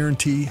loan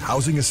guarantee,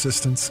 housing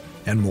assistance,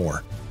 and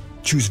more.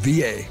 Choose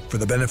VA for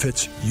the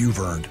benefits you've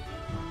earned.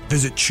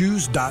 Visit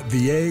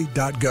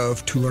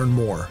choose.va.gov to learn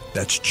more.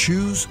 That's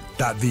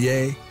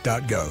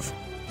choose.va.gov.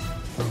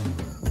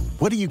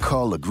 What do you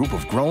call a group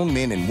of grown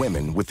men and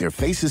women with their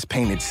faces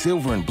painted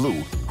silver and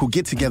blue who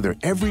get together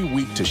every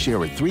week to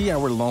share a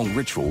 3-hour-long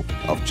ritual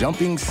of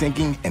jumping,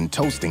 singing, and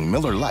toasting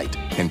Miller Lite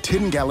in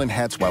 10-gallon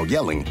hats while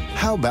yelling,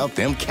 "How about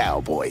them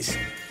Cowboys?"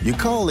 You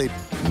call it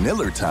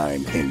Miller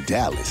Time in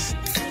Dallas.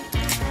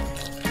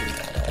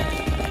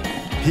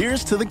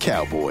 Here's to the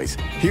Cowboys.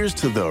 Here's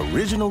to the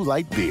original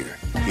light beer.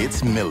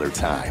 It's Miller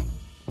Time.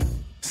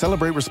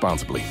 Celebrate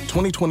responsibly.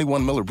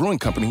 2021 Miller Brewing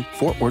Company,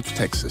 Fort Worth,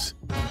 Texas.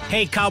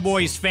 Hey,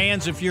 Cowboys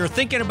fans, if you're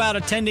thinking about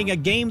attending a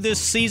game this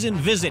season,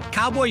 visit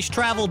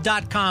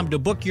cowboystravel.com to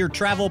book your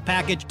travel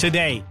package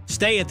today.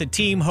 Stay at the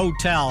team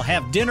hotel,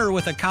 have dinner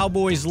with a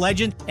Cowboys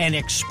legend, and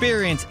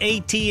experience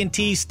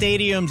AT&T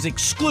Stadium's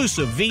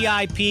exclusive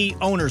VIP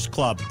Owners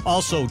Club.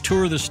 Also,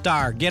 tour the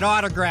Star, get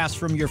autographs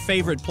from your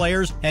favorite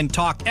players, and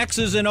talk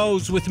X's and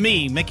O's with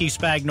me, Mickey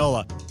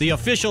Spagnola. The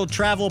official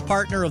travel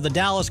partner of the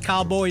Dallas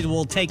Cowboys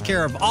will take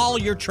care of all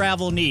your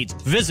travel needs.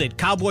 Visit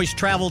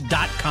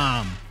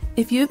cowboystravel.com.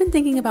 If you have been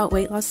thinking about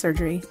weight loss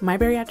surgery, My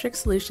Bariatric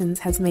Solutions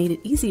has made it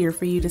easier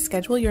for you to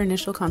schedule your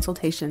initial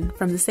consultation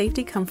from the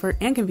safety, comfort,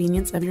 and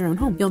convenience of your own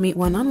home. You'll meet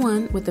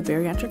one-on-one with the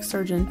bariatric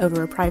surgeon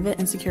over a private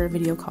and secure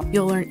video call.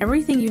 You'll learn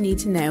everything you need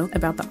to know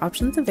about the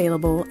options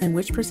available and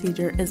which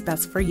procedure is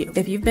best for you.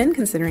 If you've been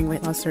considering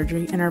weight loss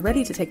surgery and are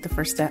ready to take the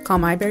first step, call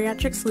My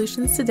Bariatric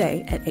Solutions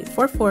today at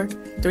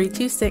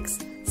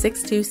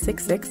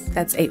 844-326-6266.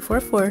 That's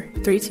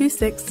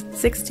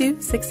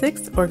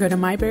 844-326-6266, or go to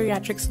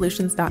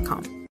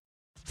mybariatricsolutions.com.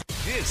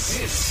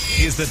 This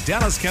is the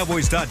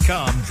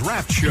DallasCowboys.com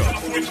Draft Show.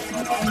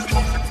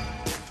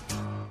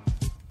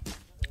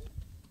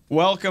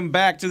 Welcome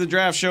back to the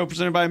Draft Show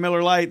presented by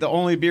Miller Lite, the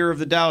only beer of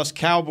the Dallas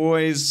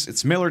Cowboys.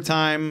 It's Miller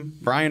time.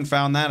 Brian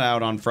found that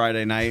out on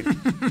Friday night.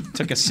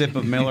 Took a sip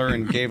of Miller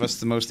and gave us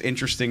the most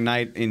interesting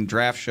night in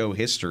Draft Show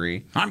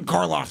history. I'm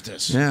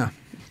Karloftis. Yeah.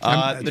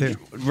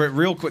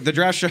 Real quick, the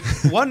Draft Show.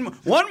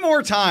 One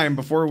more time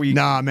before we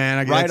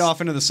ride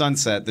off into the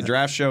sunset. The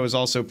Draft Show is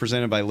also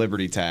presented by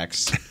Liberty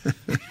Tax.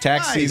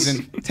 Tax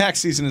season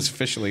is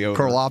officially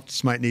over.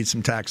 Karloftis might need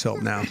some tax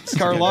help now.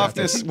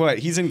 Karloftis, what?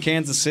 He's in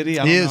Kansas City.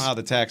 I don't know how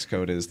the tax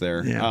code is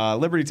there. Yeah.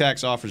 Liberty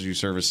Tax offers you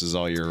services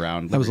all year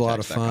round. That was a lot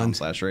of fun.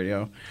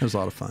 /radio. That was a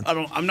lot of fun.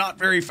 I'm not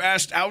very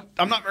fast out.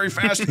 I'm not very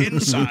fast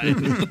inside. I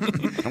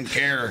don't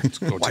care. Let's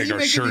go take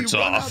our shirts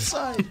off.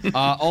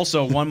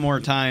 Also, one more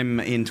time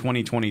in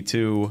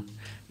 2022,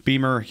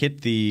 Beamer,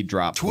 hit the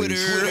drop. Twitter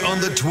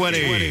on the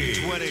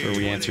 20. Where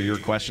we answer your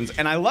questions.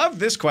 And I love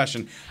this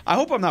question. I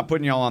hope I'm not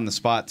putting y'all on the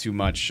spot too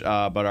much,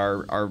 but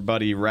our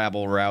buddy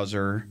Rabble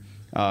Rouser,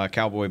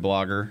 cowboy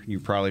blogger, you're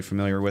probably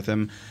familiar with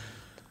him.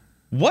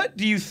 What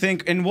do you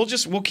think? And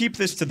we'll keep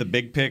this to the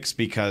big picks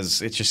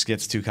because it just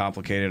gets too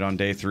complicated on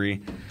day 3.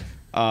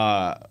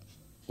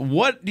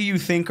 What do you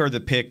think are the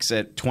picks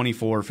at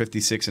 24,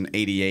 56, and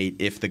 88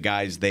 if the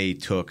guys they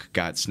took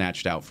got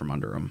snatched out from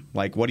under them?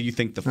 Like, what do you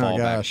think the fallback?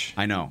 Gosh.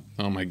 I know.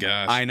 Oh, my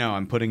gosh. I know.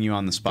 I'm putting you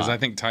on the spot. Because I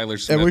think Tyler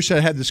Smith. I wish I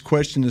had this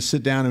question to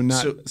sit down and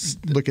not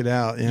look it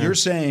out. Yeah. You're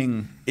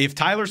saying if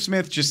Tyler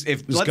Smith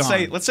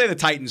let's say the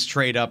Titans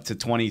trade up to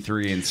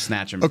 23 and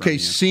snatch him. Okay,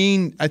 from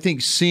you. I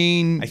think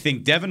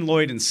Devin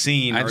Lloyd and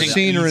Scene. I think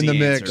Scene are in the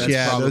mix. Answers.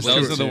 Yeah,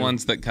 those are the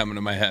ones that come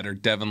into my head are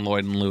Devin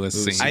Lloyd and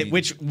Lewis Scene.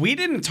 Which we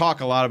didn't talk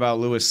a lot about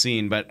Lewis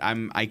Scene, but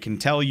I can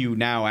tell you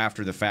now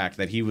after the fact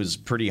that he was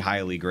pretty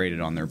highly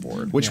graded on their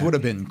board. Which would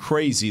have been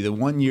crazy. The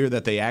one year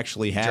that they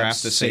actually have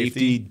draft the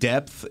safety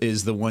depth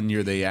is the one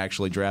year they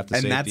actually draft the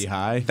safety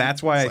high.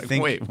 That's why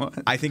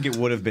I think it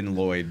would have been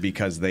Lloyd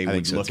because they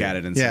would look at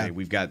it and say,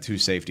 we've got 2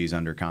 safeties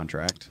under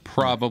contract.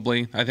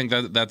 Probably. I think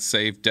that's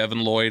safe.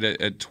 Devin Lloyd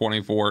at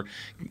 24.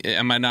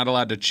 Am I not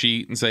allowed to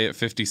cheat and say at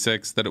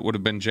 56 that it would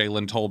have been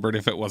Jalen Tolbert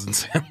if it wasn't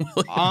Sam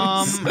Williams?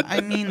 I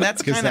mean,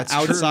 that's kind of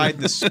outside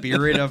the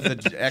spirit of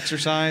the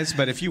exercise,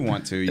 but if you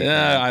want to, you can.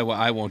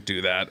 I won't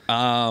do that.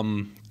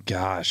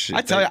 Gosh,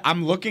 I tell you,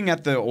 I'm looking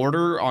at the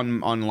order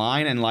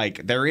online, and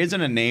like there isn't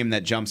a name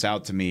that jumps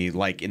out to me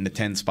like in the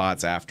 10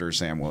 spots after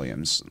Sam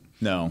Williams.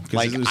 No,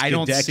 like I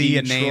don't see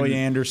a name. Troy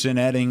Anderson,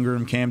 Ed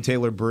Ingram, Cam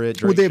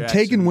Taylor-Britt. Would they have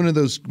taken one of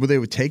those? Would they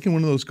have taken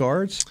one of those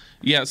guards?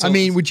 Yeah. So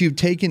would you have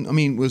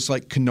taken? Was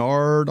like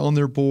Kennard on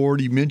their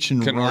board? You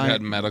mentioned Kennard Ryan.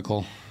 had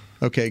medical.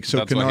 Okay, so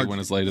that's Kennard why he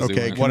went as late as he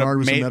went. Kennard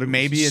was a medical.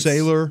 Maybe it's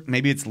Sailor.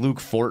 Maybe it's Luke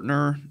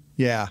Fortner.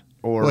 Yeah.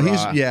 Or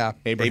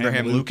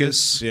Abraham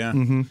Lucas. Yeah.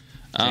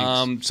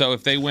 Mm-hmm. So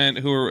if they went,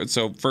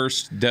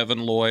 first Devin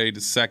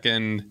Lloyd,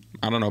 second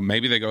I don't know.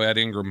 Maybe they go Ed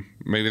Ingram.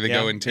 Maybe they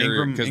go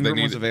interior because they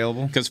need was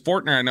available. Because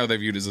Fortner, I know they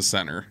viewed as a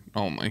center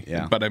only.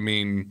 Yeah. But I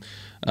mean,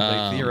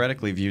 they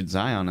theoretically viewed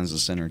Zion as a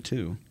center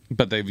too.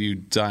 But they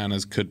viewed Zion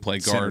as could play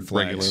guard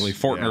regularly.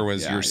 Fortner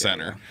was your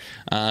center.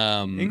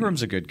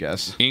 Ingram's a good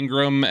guess.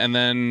 Ingram, and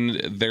then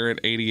they're at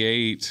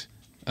 88.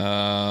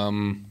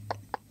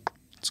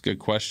 It's a good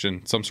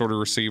question. Some sort of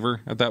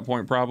receiver at that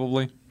point,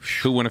 probably.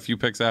 Who went a few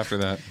picks after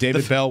that?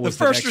 David Bell was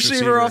the first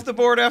receiver off the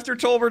board after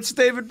Tolbert's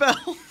David Bell.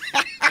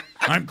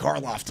 I'm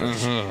Karlaftis.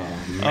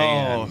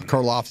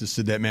 Karlaftis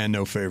did that man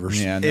no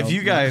favors. Yeah, if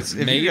you guys,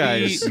 can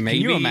maybe.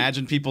 you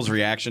imagine people's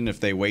reaction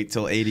if they wait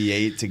till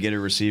 88 to get a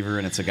receiver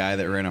and it's a guy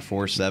that ran a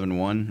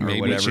 4.71 or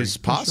Maybe. whatever? Which is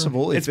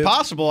possible. It's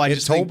possible. If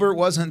Tolbert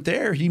wasn't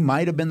there, he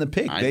might have been the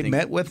pick. They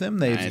met with him.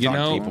 They,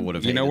 people would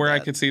have. You know where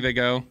that. I could see they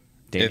go?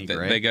 Danny if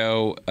Gray? they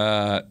go,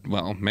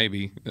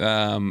 maybe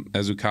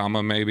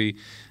Azukama, maybe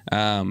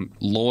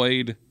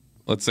Lloyd.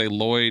 Let's say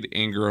Lloyd,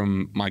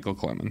 Ingram, Michael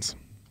Clemens.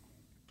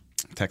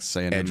 Texas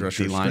A&M edge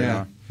rushers. D-line.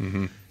 Yeah.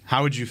 Mm-hmm.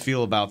 How would you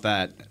feel about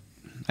that?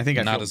 I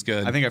think Not as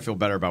good. I think I feel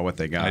better about what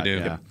they got. I do.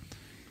 Yeah.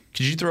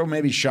 Could you throw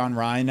maybe Sean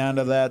Ryan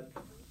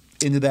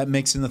into that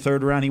mix in the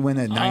third round? He went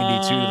at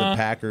 92 to the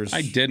Packers.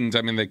 I didn't.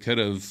 I mean, they could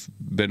have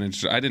been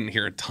interested. I didn't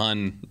hear a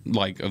ton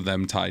of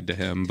them tied to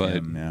him,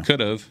 but could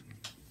have.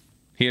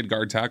 He had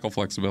guard tackle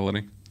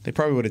flexibility. They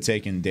probably would have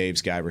taken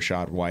Dave's guy,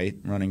 Rashad White,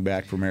 running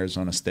back from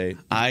Arizona State.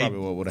 That's probably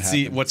what would have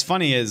happened. See, what's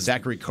funny is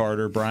Zachary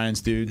Carter,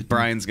 Brian's dude.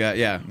 Brian's guy.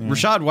 Yeah.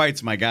 Rashad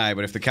White's my guy,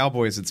 but if the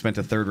Cowboys had spent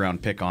a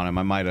third-round pick on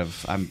him,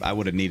 I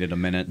would have needed a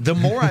minute. The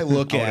more I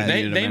look at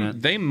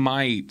it, they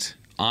might,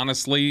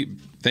 honestly,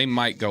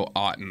 go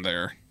Otten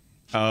there.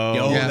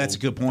 Oh, that's a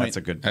good point. That's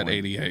a good point. At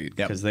 88.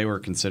 Because they were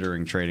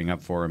considering trading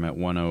up for him at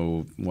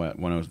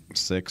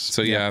 106.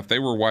 So, if they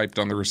were wiped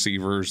on the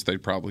receivers,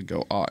 they'd probably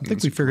go Otten. I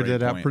think we figured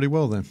that out pretty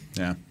well then.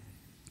 Yeah.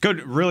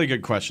 Good, really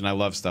good question. I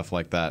love stuff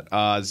like that.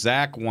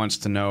 Zach wants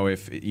to know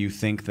if you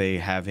think they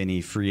have any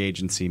free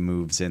agency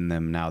moves in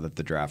them now that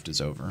the draft is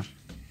over.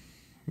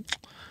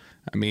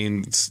 I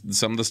mean,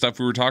 some of the stuff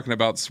we were talking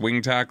about,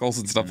 swing tackles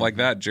and stuff like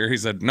that, Jerry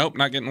said, nope,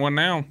 not getting one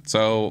now.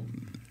 So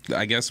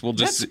I guess we'll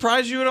just... Does that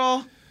surprise you at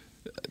all?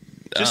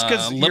 Just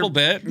because a little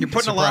bit. You're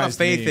putting a lot of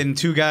faith in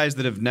two guys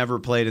that have never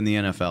played in the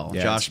NFL,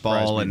 Josh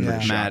Ball and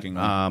Matt.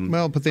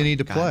 Well, but they need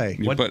to play.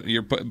 But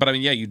I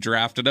mean, you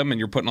drafted them, and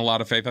you're putting a lot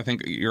of faith. I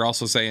think you're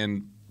also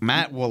saying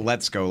Matt. Well,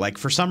 let's go. Like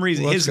for some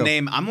reason, his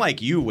name. I'm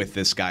like you with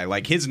this guy.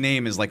 Like his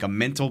name is like a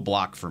mental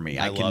block for me.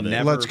 I can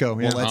never. Let's go.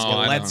 Yeah.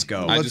 Well, let's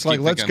go. I just keep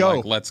let's go.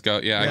 Like, let's go.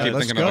 Yeah,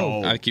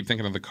 I keep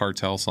thinking of the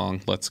Cartel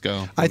song. Let's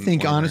go. I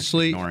think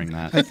honestly, ignoring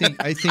that.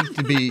 I think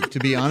to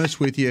be honest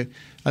with you,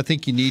 I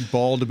think you need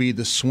Ball to be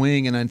the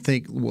swing, and I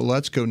think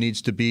Let's Go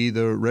needs to be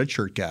the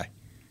redshirt guy.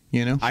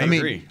 You know, I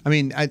agree. I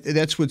mean,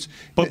 that's what's.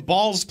 But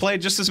Ball's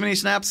played just as many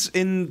snaps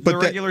in the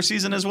regular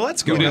season as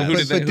Let's Go. Who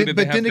did they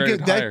have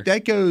graded higher?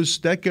 That goes.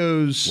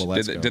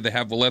 Did they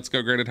have Let's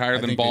Go graded higher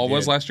than Ball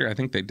was last year? I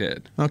think they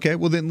did. Okay,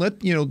 well then we're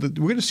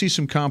going to see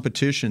some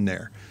competition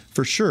there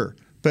for sure.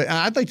 But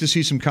I'd like to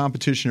see some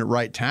competition at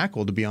right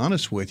tackle. To be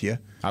honest with you,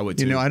 I would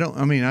too.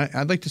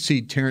 I'd like to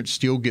see Terrence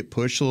Steele get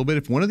pushed a little bit.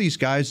 If one of these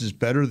guys is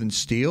better than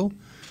Steele,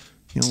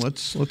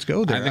 let's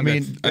go there. I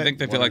think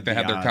they feel like they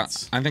had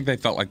I think they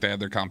felt like they had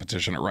their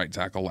competition at right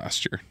tackle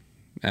last year,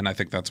 and I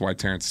think that's why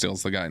Terrence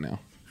Steele's the guy now.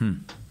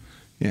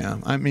 Yeah,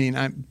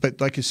 but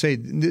like I say,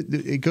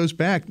 it goes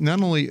back not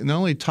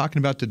only talking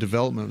about the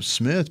development of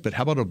Smith, but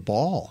how about a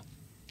Ball?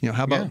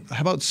 How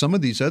about some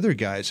of these other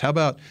guys? How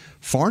about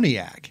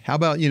Farniak? How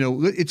about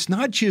it's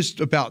not just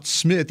about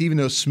Smith, even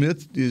though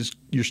Smith is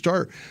your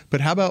starter, but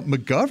how about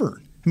McGovern?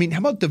 I mean, how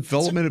about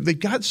development? They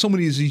got so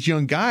many of these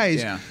young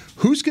guys. Yeah.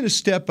 Who's going to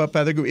step up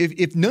out of the group?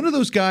 If none of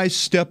those guys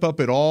step up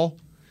at all,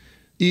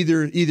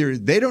 either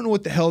they don't know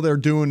what the hell they're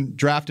doing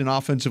drafting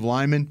offensive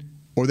linemen,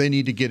 or they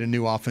need to get a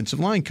new offensive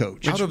line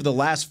coach. Out of the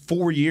last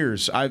 4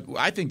 years,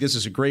 I think this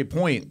is a great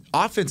point.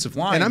 Offensive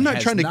line, and I'm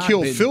not trying to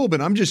kill Phil, but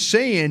I'm just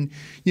saying,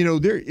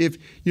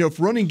 if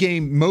running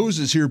game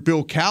Moses here,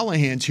 Bill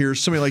Callahan's here,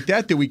 somebody like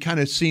that we kind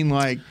of seen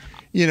like.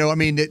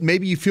 That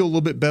maybe you feel a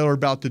little bit better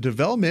about the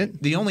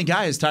development. The only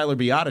guy is Tyler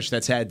Biadasz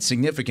that's had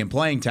significant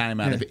playing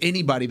time out of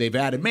anybody they've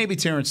added. Maybe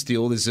Terrence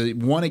Steele. There's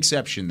one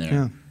exception there.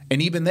 Yeah.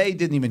 And even they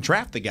didn't even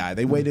draft the guy.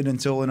 They waited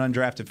until an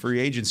undrafted free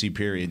agency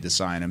period to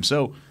sign him.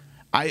 So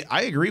I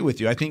agree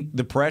with you. I think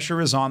the pressure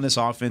is on this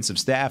offensive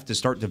staff to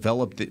start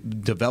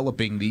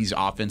developing these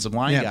offensive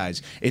line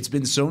guys. It's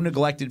been so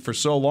neglected for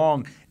so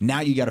long.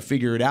 Now you got to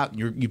figure it out,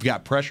 and you've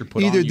got pressure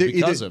put on you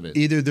because of it.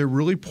 Either they're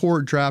really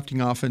poor at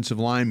drafting offensive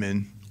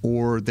linemen,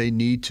 or they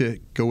need to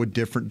go a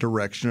different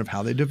direction of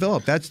how they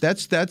develop. That's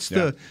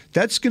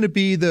going to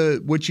be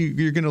what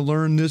you're going to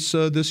learn this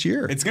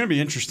year. It's going to be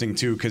interesting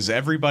too, because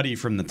everybody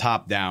from the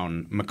top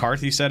down.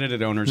 McCarthy said it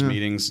at owners'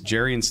 meetings.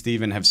 Jerry and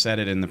Steven have said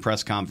it in the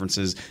press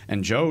conferences,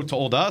 and Joe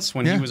told us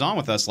when he was on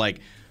with us, like,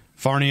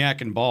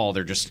 Farniak and Ball,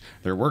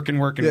 they're working.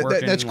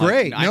 That's like,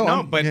 great. I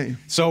know, but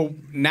so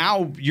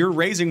now you're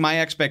raising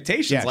my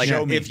expectations.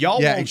 If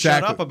y'all won't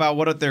shut up about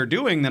what they're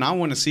doing, then I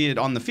want to see it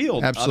on the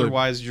field. Absolutely.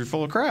 Otherwise, you're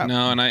full of crap.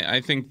 No, and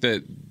I think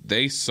that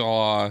they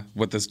saw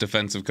what this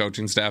defensive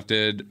coaching staff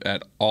did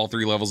at all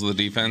three levels of the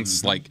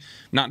defense, like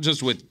not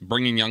just with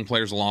bringing young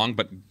players along,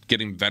 but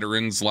getting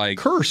veterans like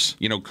Curse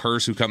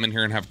who come in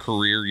here and have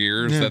career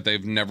years that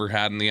they've never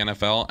had in the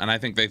NFL. And I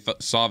think they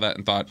saw that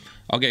and thought,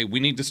 okay,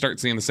 we need to start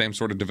seeing the same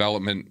sort of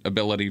development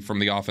ability from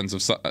the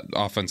offensive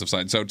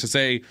side. So to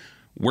say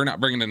we're not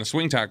bringing in a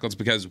swing tackle, it's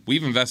because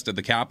we've invested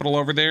the capital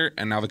over there,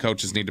 and now the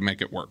coaches need to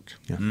make it work.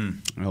 Yeah.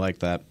 I like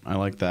that.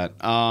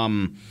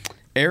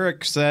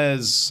 Eric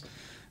says,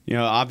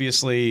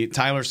 obviously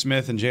Tyler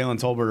Smith and Jalen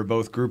Tolbert are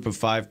both group of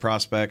 5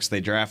 prospects. They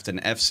draft an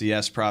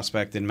FCS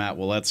prospect in Matt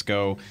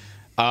Waletzko.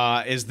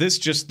 Is this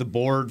just the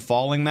board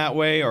falling that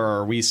way, or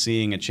are we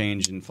seeing a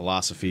change in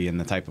philosophy and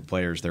the type of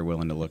players they're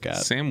willing to look at?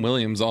 Sam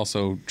Williams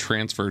also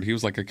transferred. He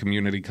was like a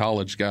community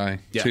college guy,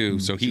 too.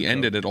 So he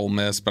ended at Ole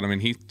Miss, but,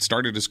 he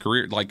started his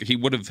career. Like, he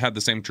would have had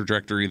the same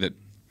trajectory that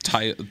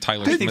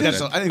Tyler Smith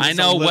did. I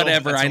know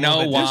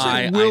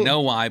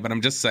why, but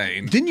I'm just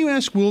saying. Didn't you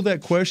ask Will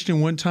that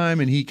question one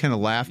time and he kind of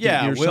laughed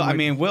at you or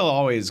something? Will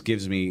always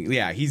gives me,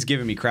 he's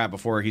given me crap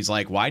before. He's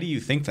like, why do you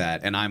think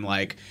that? And I'm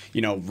like,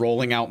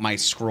 rolling out my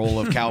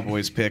scroll of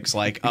Cowboys picks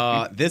like,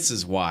 this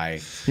is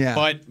why. Yeah.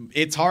 But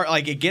it's hard.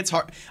 Like, it gets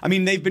hard.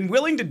 They've been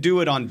willing to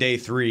do it on day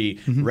 3.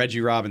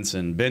 Reggie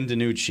Robinson, Ben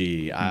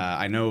DiNucci.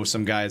 I know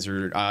some guys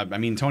are,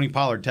 Tony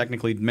Pollard,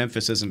 technically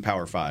Memphis isn't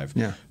Power 5.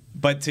 Yeah.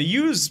 But to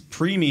use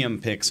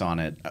premium picks on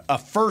it, a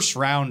first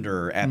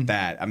rounder at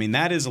that,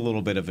 that is a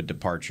little bit of a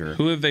departure.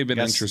 Who have they been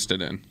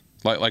interested in?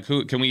 Like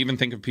who? Can we even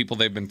think of people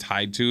they've been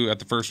tied to at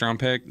the first round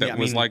pick that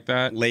was like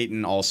that?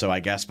 Leighton also, I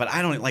guess, but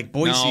I don't like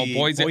Boise. No,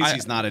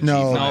 Boise's not a chief.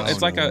 No,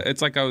 it's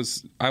like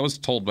I was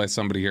told by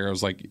somebody here. I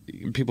was like,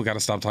 people got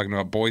to stop talking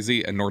about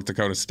Boise and North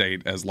Dakota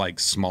State as like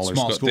smaller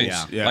schools.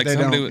 Like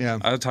somebody,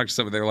 I talked to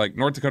somebody. They're like,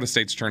 North Dakota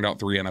State's turned out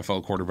 3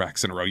 NFL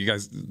quarterbacks in a row. You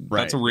guys,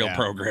 that's a real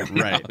program,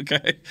 right?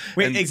 Okay,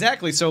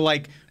 exactly. So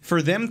like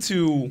for them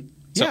to.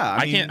 So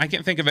I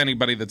can't think of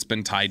anybody that's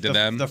been tied to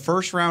them. The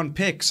first round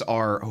picks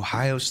are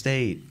Ohio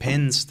State,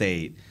 Penn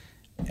State,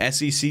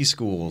 SEC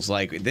schools.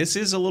 Like, this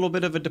is a little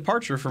bit of a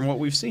departure from what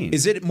we've seen.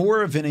 Is it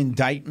more of an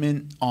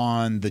indictment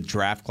on the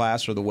draft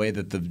class or the way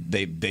that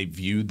they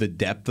view the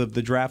depth of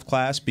the draft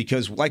class?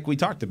 Because like we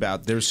talked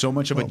about, there's so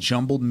much of a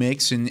jumbled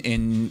mix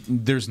and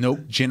there's no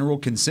general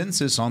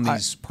consensus on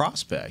these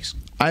prospects.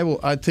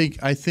 I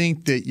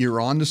think that you're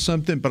onto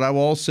something, but I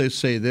will also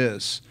say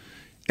this.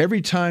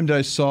 Every time that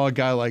I saw a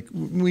guy like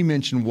we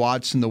mentioned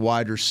Watson, the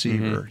wide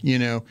receiver,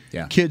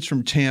 kids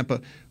from Tampa,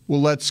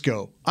 well, let's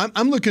go.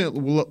 I'm looking at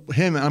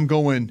him and I'm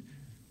going,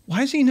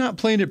 why is he not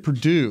playing at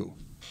Purdue?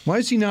 Why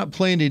is he not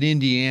playing at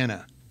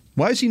Indiana?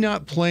 Why is he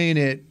not playing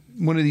at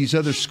one of these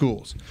other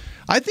schools?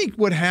 I think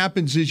what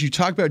happens is you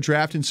talk about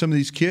drafting some of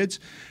these kids.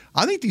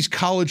 I think these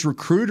college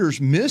recruiters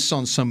miss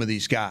on some of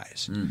these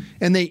guys,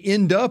 and they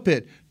end up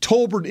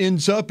Tolbert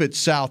ends up at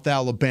South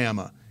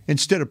Alabama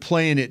instead of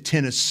playing at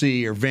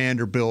Tennessee or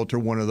Vanderbilt or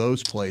one of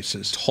those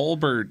places.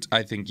 Tolbert,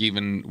 I think,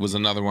 even was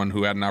another one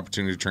who had an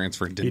opportunity to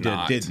transfer and did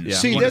not. Yeah.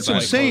 See, that's what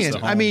I'm saying.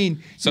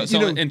 So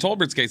in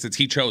Tolbert's case,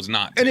 he chose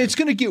not to. And it's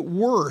going to get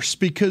worse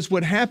because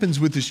what happens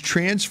with this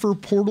transfer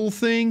portal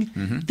thing,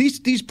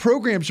 these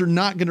programs are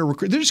not going to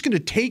recruit. They're just going to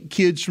take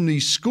kids from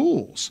these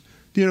schools.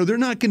 They're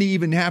not going to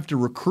even have to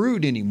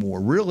recruit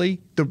anymore, really.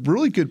 The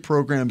really good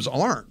programs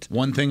aren't.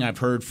 One thing I've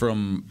heard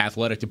from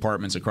athletic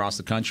departments across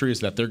the country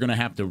is that they're going to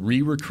have to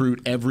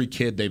re-recruit every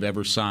kid they've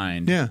ever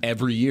signed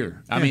every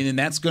year. And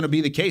that's going to be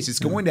the case. It's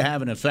going to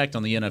have an effect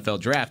on the NFL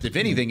draft. If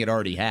anything, it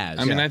already has.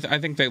 I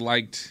think they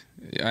liked...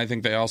 I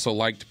think they also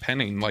liked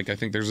Penning. Like, I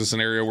think there's a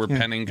scenario where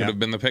Penning could have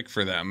been the pick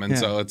for them, and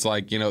so it's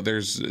like they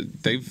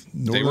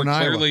were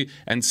clearly.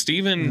 And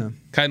Steven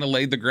kind of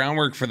laid the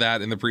groundwork for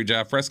that in the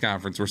pre-draft press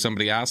conference, where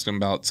somebody asked him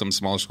about some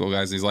smaller school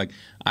guys, and he's like,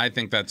 "I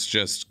think that's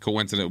just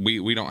coincident.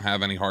 We don't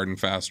have any hard and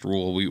fast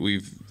rule.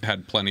 We've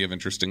had plenty of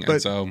interesting."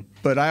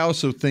 But I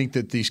also think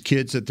that these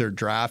kids that they're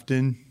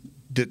drafting,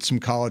 that some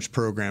college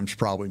programs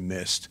probably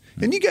missed.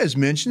 And you guys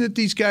mentioned that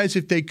these guys,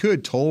 if they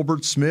could,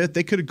 Tolbert, Smith,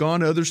 they could have gone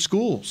to other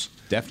schools.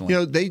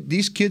 Definitely.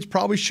 These kids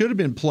probably should have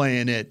been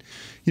playing at,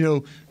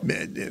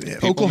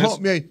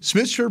 Oklahoma.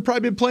 Smith should have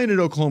probably been playing at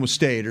Oklahoma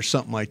State or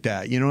something like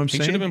that. You know what I'm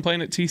saying? He should have been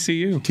playing at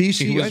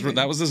TCU.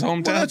 That was his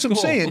hometown. Well, that's what I'm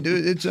saying.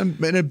 It's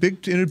in a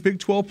Big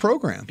 12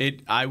 program.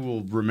 I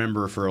will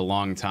remember for a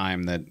long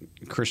time that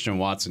Christian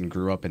Watson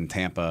grew up in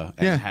Tampa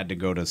and had to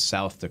go to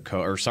North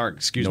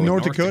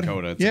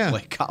Dakota to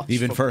play college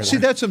even football. further. See,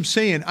 that's what I'm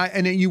saying.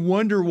 And you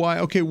wonder why.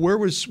 Okay,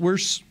 where's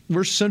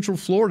Central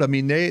Florida?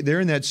 They're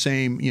in that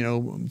same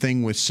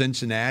thing with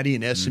Cincinnati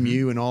and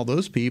SMU and all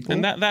those people.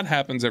 And that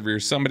happens every year.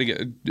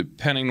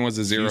 Penning was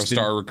a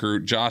 0-star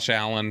recruit. Josh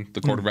Allen,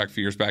 the quarterback a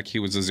few years back, he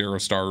was a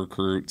 0-star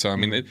recruit. So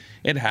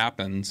it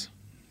happens.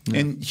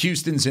 And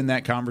Houston's in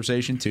that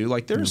conversation too.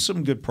 Like there's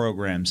some good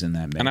programs in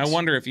that mix. And I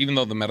wonder if, even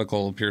though the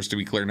medical appears to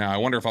be clear now, I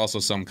wonder if also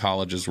some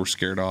colleges were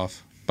scared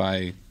off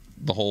by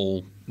the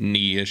whole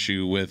knee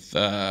issue with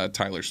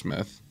Tyler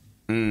Smith.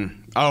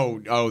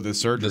 Oh, the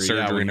surgery. The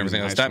surgery and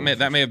everything else. That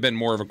may have been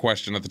more of a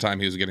question at the time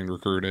he was getting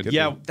recruited.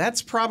 Yeah,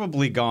 that's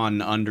probably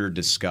gone under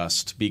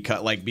discussed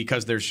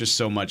because there's just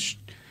so much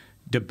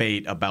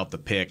debate about the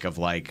pick of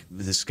like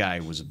this guy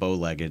was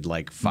bow-legged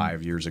like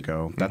 5 years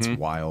ago. That's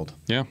wild.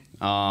 Yeah.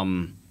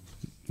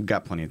 We've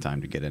got plenty of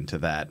time to get into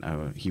that.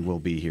 He will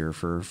be here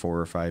for 4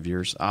 or 5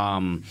 years.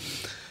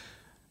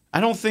 I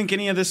don't think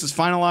any of this is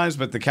finalized,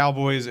 but the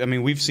Cowboys, I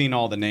mean, we've seen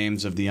all the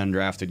names of the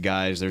undrafted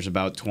guys. There's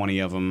about 20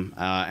 of them,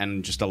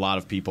 and just a lot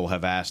of people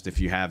have asked if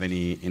you have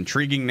any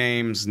intriguing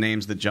names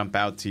that jump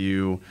out to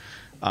you,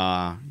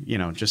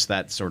 just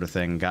that sort of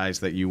thing, guys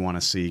that you want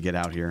to see get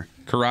out here.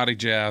 Karate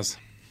Jazz.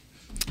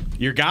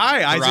 Your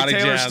guy, Isaac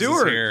Taylor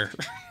Stewart.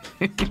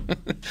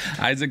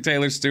 Isaac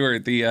Taylor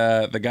Stewart,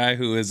 the guy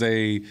who is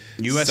a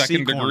USC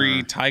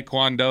second-degree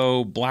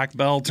Taekwondo black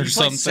belt or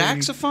something.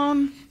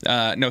 Saxophone?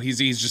 No, he's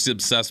just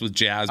obsessed with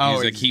jazz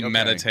music. He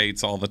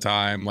meditates all the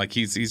time. Like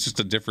he's just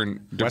a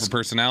different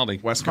personality.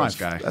 West Coast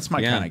guy. That's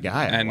my kind of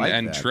guy.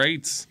 And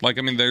traits. Like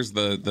I mean, there's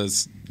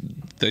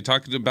they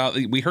talked about.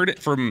 We heard it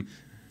from,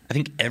 I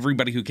think,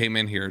 everybody who came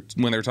in here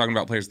when they were talking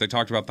about players. They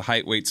talked about the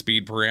height, weight,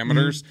 speed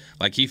parameters.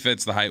 Like he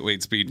fits the height,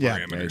 weight, speed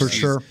parameters. For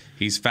sure.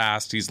 He's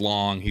fast. He's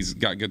long. He's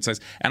got good size.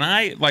 And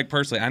I,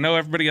 personally, I know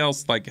everybody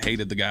else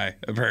hated the guy.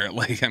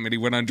 Apparently, I mean, he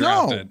went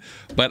undrafted.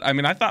 No. But I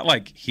mean, I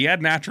thought he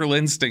had natural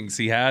instincts.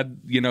 He had,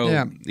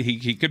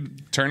 he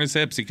could turn his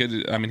hips. He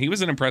could. I mean, he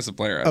was an impressive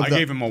player. I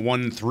gave him a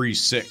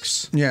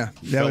 1.36. Yeah,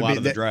 that would be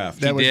the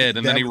draft. He did,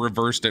 and then he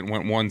reversed it and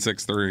went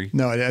 1.63.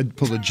 No, I'd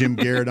pull a Jim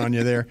Garrett on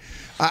you there.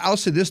 I'll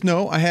say this.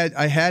 No, I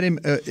had him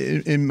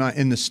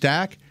in the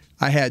stack.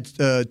 I had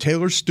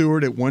Taylor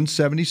Stewart at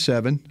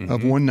 177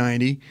 of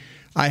 190.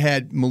 I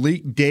had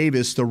Malik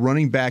Davis, the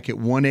running back, at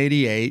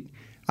 188.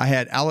 I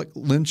had Alec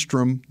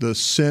Lindstrom, the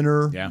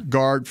center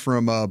guard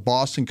from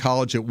Boston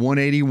College, at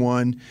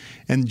 181,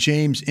 and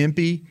James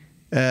Impey.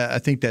 I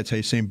think that's how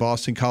you say him,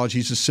 Boston College.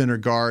 He's a center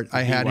guard.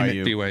 I had him at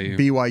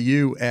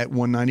BYU at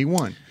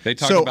 191. They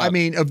talk about, I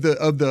mean,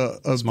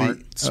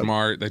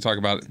 smart. They talk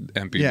about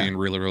Impey being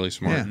really, really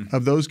smart. Yeah.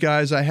 Of those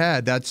guys I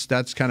had, that's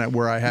kind of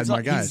where I had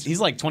my guys.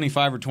 He's like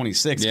 25 or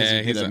 26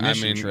 because he did a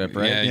mission trip,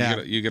 right?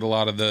 Yeah, you get a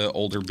lot of the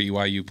older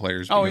BYU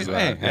players.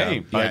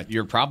 But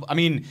you're probably. I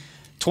mean,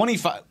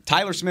 25.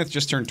 Tyler Smith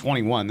just turned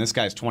 21. This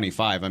guy's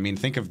 25. I mean,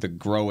 think of the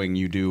growing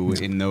you do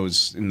in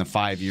the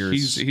 5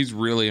 years. He's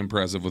really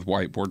impressive with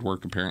whiteboard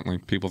work. Apparently,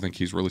 people think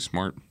he's really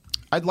smart.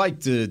 I'd like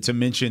to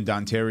mention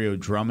Dontario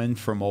Drummond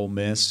from Ole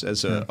Miss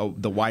as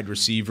the wide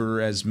receiver,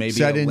 as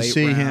maybe I didn't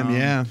see him.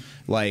 Yeah,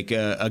 like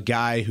a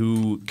guy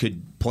who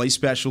could play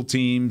special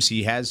teams.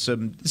 He has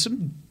some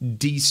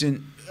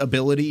decent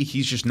ability.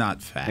 He's just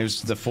not fast. It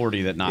was the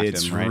 40 that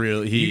knocked him. Right?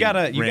 Really, you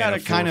gotta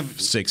kind of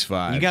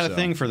 6'5". You got a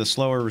thing for the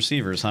slower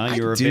receivers, huh?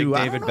 You were a big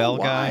David Bell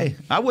guy.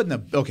 I wouldn't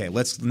have. Okay,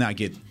 let's not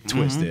get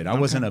twisted. I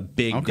wasn't a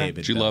big David.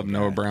 Did you Bell love guy.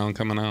 Noah Brown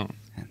coming out?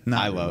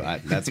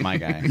 That's my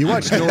guy. You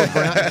watch Noah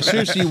Brown.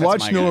 Seriously, you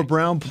watch Noah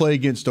Brown play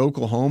against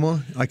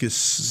Oklahoma, like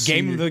his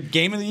game of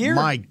the year.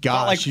 My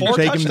gosh, you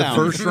take him the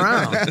first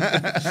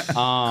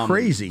round.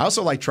 Crazy. I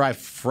also like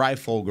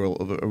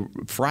Freifogel.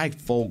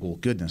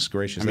 Goodness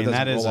gracious, I mean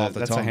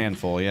that's a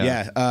handful.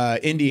 Yeah.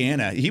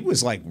 Indiana. He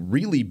was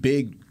really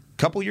big.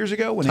 Couple years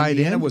ago when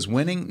Indiana was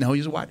winning. No,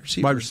 he's a wide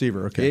receiver. Wide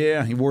receiver, okay.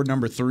 Yeah, he wore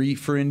number 3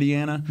 for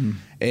Indiana,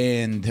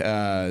 and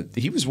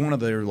he was one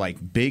of their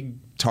big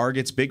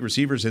targets, big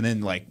receivers. And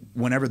then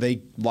whenever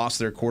they lost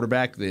their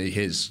quarterback,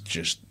 his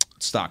just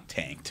stock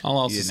tanked. I'll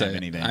also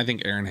say, I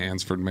think Aaron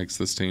Hansford makes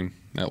this team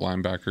at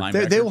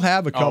linebacker. They will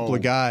have a couple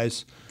of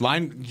guys.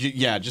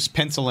 Just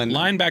pencil in.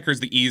 Linebacker is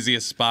the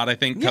easiest spot, I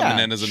think,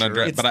 coming in as an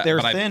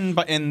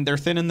undrafted. They're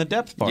thin in the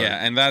depth part.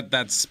 Yeah, and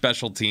that's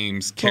special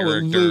teams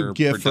character. Luke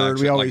Gifford,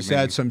 we always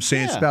had some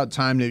saying it's about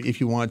time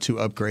if you want to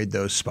upgrade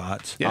those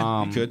spots.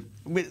 Yeah, you could.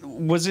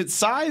 Was it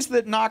size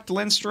that knocked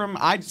Lindstrom?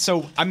 I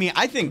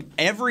think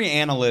every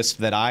analyst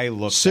that I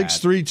looked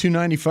 6'3",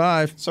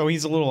 295. So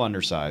he's a little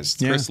undersized.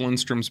 Chris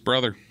Lindstrom's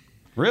brother.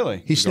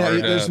 Really? There's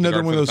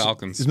another one of those.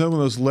 There's another one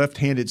of those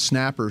left-handed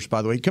snappers.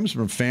 By the way, he comes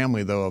from a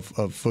family though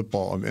of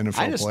football, of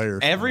NFL players.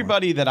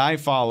 Everybody that I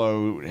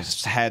follow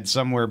had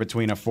somewhere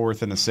between a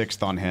 4th and a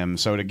 6th on him.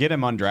 So to get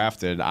him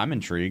undrafted, I'm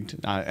intrigued,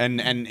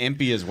 and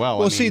Impey as well.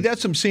 Well, see,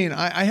 that's what I'm saying.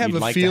 I have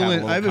a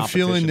feeling. I have a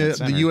feeling that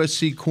the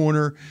USC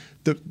corner.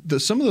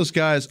 Some of those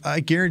guys,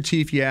 I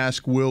guarantee if you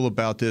ask Will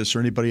about this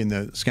or anybody in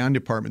the scouting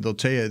department, they'll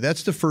tell you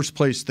that's the first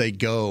place they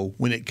go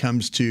when it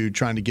comes to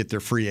trying to get their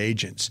free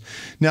agents.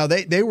 Now,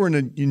 they were in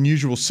an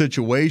unusual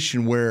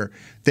situation where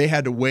they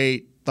had to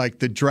wait,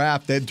 the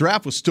draft. The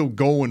draft was still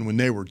going when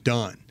they were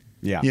done.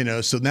 Yeah. You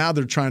know, so now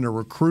they're trying to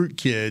recruit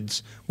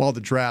kids while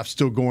the draft's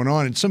still going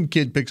on. And some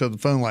kid picks up the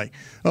phone like,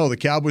 oh, the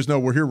Cowboys know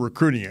we're here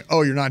recruiting you.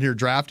 Oh, you're not here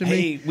drafting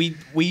me? Hey,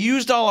 we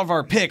used all of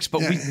our picks,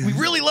 but we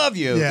really love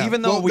you,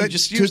 even though we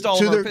just used all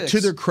of our picks.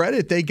 To their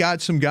credit, they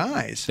got some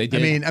guys. They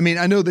did. I mean,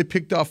 I know they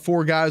picked off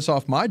 4 guys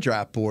off my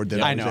draft board.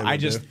 That I know.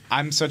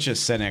 I'm such a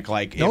cynic.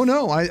 Like,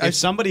 if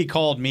somebody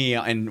called me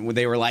and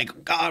they were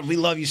like, God, we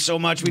love you so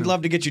much. We'd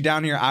love to get you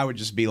down here. I would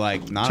just be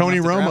like, not Tony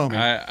enough Romo. to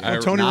draft me.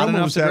 Tony Not Romo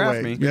enough was to that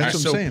draft way. me. Yeah, I'm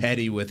so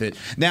petty with it.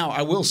 Now,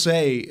 I will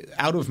say,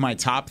 out of my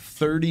top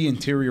 30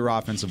 interior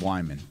offensive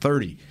linemen,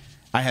 30,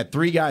 I had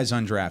 3 guys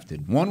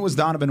undrafted. One was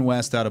Donovan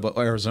West out of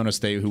Arizona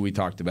State, who we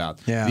talked about.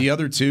 Yeah. The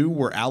other 2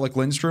 were Alec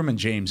Lindstrom and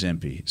James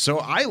Empey. So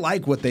I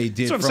like what they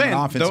did from an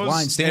offensive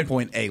line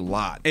standpoint a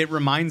lot. It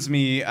reminds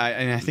me,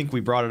 and I think we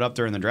brought it up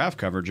during the draft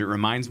coverage, it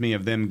reminds me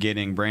of them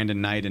getting Brandon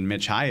Knight and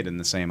Mitch Hyatt in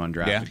the same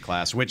undrafted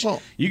class, which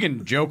you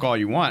can joke all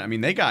you want. I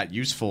mean, they got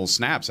useful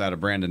snaps out of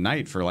Brandon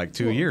Knight for like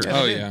 2 years.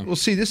 Oh, yeah. Well,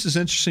 see, this is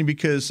interesting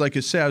because, like I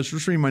said, I was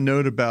just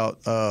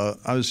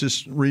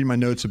reading my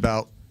notes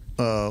about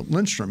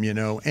Lindstrom, you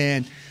know,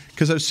 and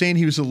because I was saying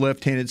he was a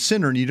left-handed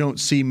center, and you don't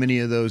see many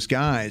of those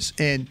guys.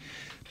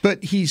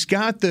 But he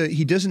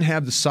doesn't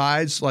have the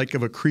size like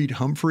of a Creed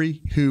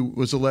Humphrey, who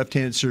was a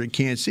left-handed center at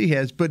Kansas City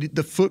has, but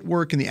the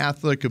footwork and the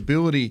athletic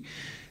ability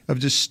of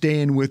just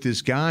staying with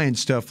his guy and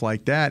stuff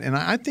like that. And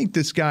I think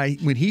this guy,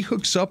 when he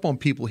hooks up on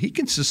people, he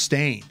can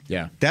sustain.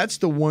 Yeah. That's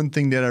the one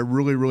thing that I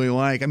really, really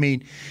like. I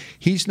mean,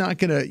 he's not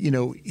gonna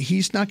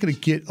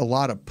get a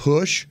lot of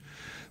push.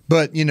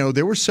 But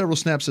there were several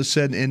snaps I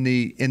said in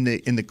the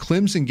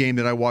Clemson game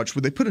that I watched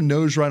where they put a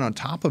nose right on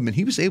top of him, and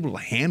he was able to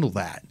handle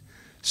that.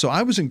 So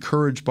I was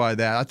encouraged by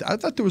that. I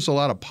thought there was a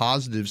lot of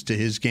positives to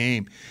his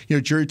game.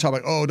 Jerry talked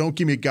about, oh, don't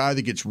give me a guy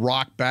that gets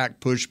rocked back,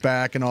 pushed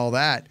back, and all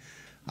that.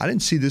 I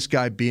didn't see this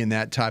guy being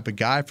that type of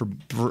guy for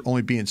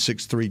only being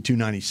 6'3",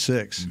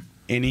 296.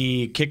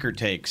 Any kicker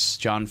takes?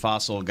 John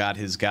Fossil got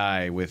his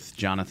guy with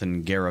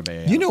Jonathan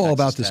Garibay. You know all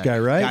about this guy,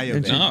 right?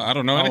 No, I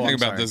don't know anything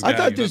about this guy. I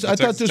thought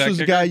this was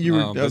the guy you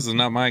were. This is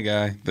not my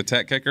guy, the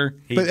Tech kicker.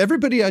 But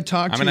everybody I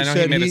talked to I know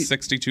said he made a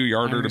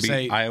 62-yarder to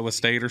beat Iowa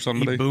State or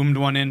somebody. He boomed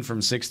one in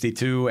from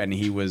 62, and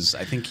he was.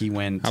 I think he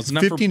went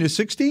 15 to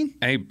 16.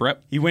 Hey,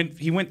 Brett. He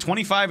went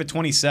 25 of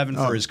 27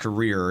 for his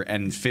career,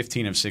 and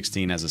 15 of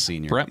 16 as a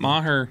senior. Brett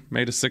Maher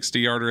made a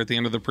 60-yarder at the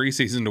end of the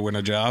preseason to win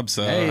a job.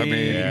 So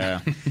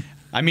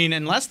I mean,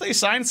 unless they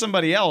sign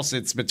somebody else,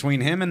 it's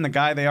between him and the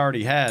guy they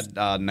already had,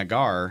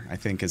 Nagar, I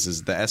think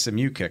is the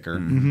SMU kicker,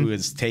 who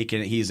has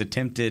he's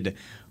attempted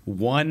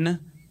 1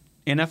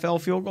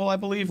 NFL field goal, I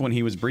believe, when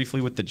he was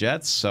briefly with the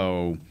Jets.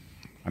 So,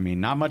 I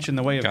mean, not much in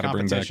the way of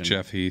competition. Got to bring back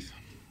Jeff Heath.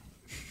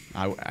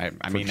 I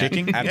mean,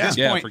 kicking? At this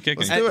point, for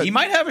kicking. He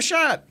might have a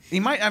shot. He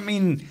might. I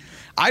mean,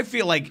 I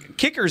feel like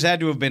kickers had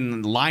to have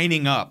been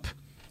lining up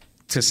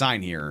to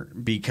sign here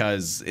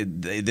because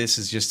this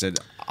is just an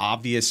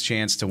obvious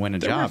chance to win a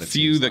job. There were a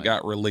few that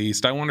got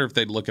released. I wonder if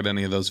they'd look at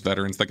any of those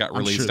veterans that got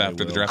released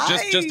after the draft,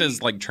 just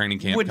as like training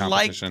camp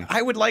competition.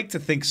 I would like to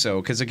think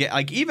so because again,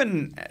 like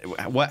even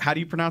how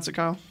do you pronounce it,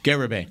 Kyle?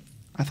 Garibay.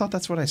 I thought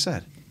that's what I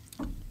said.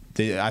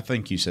 I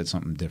think you said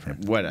something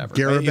different. Whatever.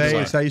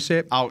 Garibay is how you say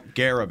it.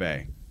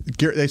 Garibay.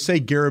 They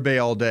say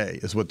Garibay all day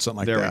is what something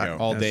like there that. We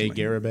go. All day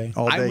Garibay.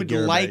 All day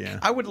Garibay.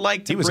 I would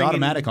like to. He was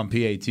automatic on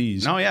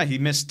PATs. No, yeah, he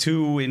missed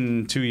 2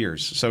 in 2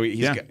 years. So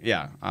he's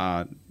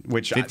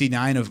which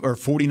 49 or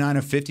 49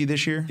 of 50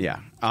 this year. Yeah,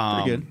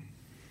 pretty good.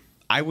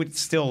 I would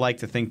still like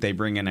to think they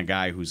bring in a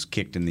guy who's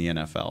kicked in the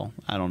NFL.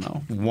 I don't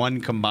know.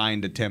 1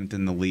 combined attempt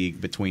in the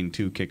league between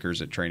 2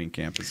 kickers at training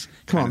camp is.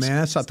 Come on, man,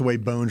 that's not the way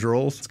Bones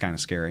rolls. It's kind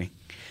of scary.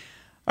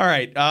 All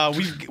right,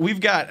 we've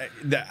got.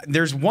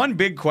 There's one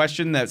big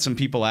question that some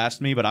people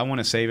asked me, but I want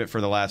to save it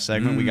for the last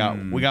segment.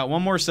 We got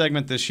one more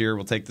segment this year.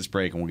 We'll take this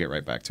break and we'll get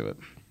right back to it.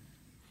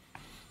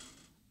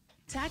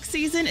 Tax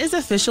season is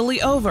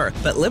officially over,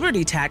 but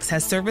Liberty Tax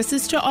has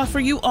services to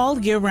offer you all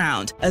year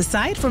round.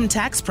 Aside from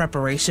tax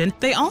preparation,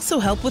 they also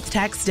help with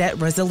tax debt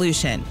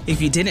resolution.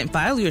 If you didn't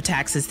file your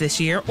taxes this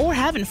year or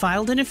haven't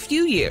filed in a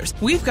few years,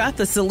 we've got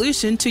the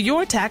solution to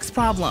your tax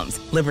problems.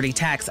 Liberty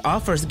Tax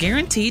offers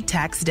guaranteed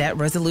tax debt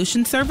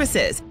resolution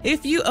services.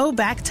 If you owe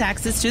back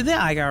taxes to the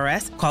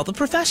IRS, call the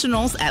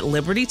professionals at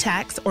Liberty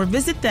Tax or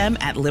visit them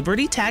at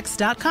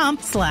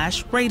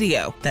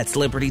libertytax.com/radio. That's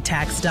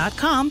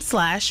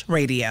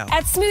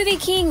libertytax.com/radio. At Smoothie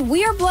King,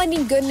 we are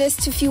blending goodness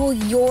to fuel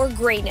your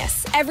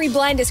greatness. Every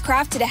blend is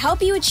crafted to help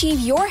you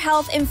achieve your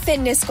health and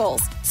fitness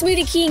goals.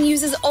 Smoothie King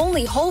uses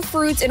only whole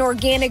fruits and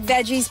organic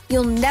veggies.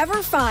 You'll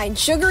never find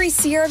sugary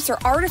syrups or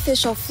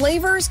artificial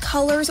flavors,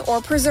 colors,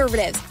 or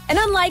preservatives. And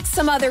unlike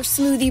some other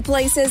smoothie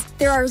places,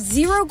 there are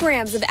 0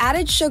 grams of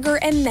added sugar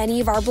in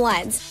many of our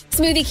blends.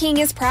 Smoothie King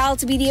is proud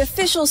to be the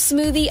official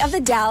smoothie of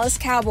the Dallas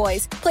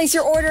Cowboys. Place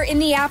your order in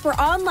the app or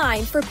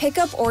online for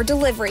pickup or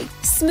delivery.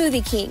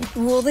 Smoothie King,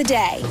 rule the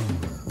day.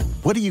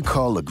 What do you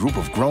call a group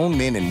of grown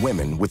men and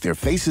women with their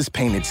faces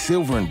painted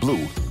silver and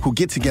blue who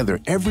get together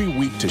every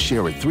week to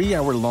share a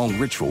 3-hour-long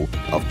ritual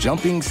of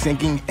jumping,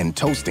 sinking, and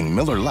toasting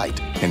Miller Lite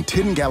in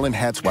 10-gallon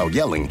hats while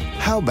yelling,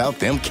 "How about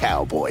them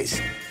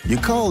Cowboys?" You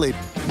call it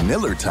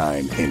Miller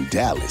Time in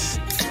Dallas.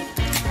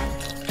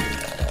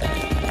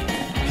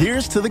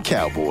 Here's to the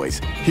Cowboys.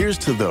 Here's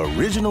to the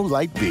original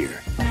light beer.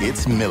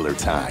 It's Miller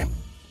Time.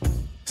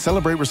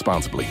 Celebrate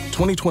responsibly.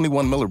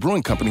 2021 Miller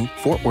Brewing Company,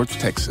 Fort Worth,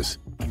 Texas.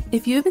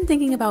 If you have been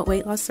thinking about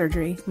weight loss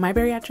surgery, My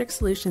Bariatric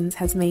Solutions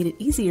has made it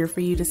easier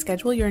for you to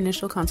schedule your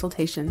initial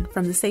consultation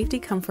from the safety,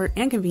 comfort,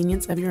 and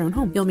convenience of your own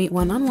home. You'll meet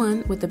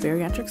one-on-one with the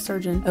bariatric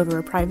surgeon over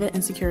a private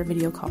and secure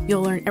video call.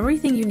 You'll learn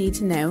everything you need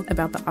to know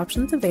about the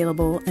options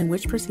available and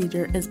which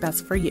procedure is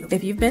best for you.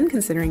 If you've been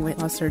considering weight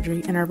loss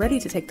surgery and are ready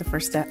to take the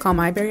first step, call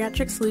My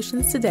Bariatric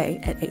Solutions today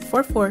at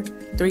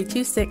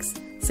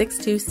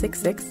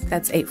 844-326-6266.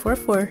 That's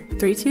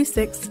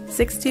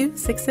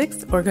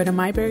 844-326-6266, or go to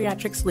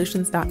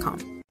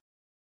mybariatricsolutions.com.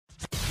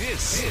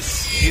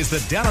 This is the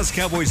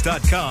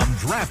DallasCowboys.com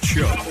Draft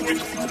Show.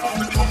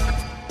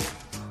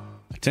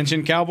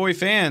 Attention Cowboy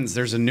fans,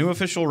 there's a new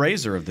official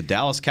razor of the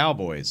Dallas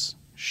Cowboys,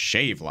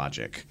 Shave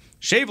Logic.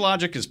 Shave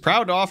Logic is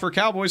proud to offer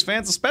Cowboys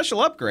fans a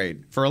special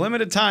upgrade. For a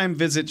limited time,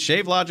 visit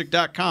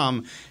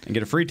shavelogic.com and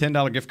get a free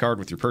 $10 gift card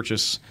with your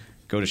purchase.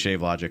 Go to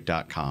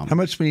shavelogic.com. How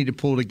much we need to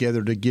pull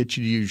together to get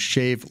you to use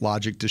Shave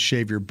Logic to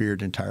shave your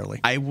beard entirely?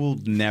 I will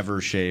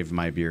never shave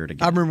my beard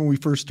again. I remember when we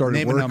first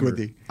started working with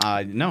you.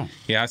 No.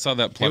 Yeah, I saw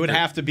that. It would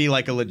have to be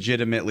like a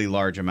legitimately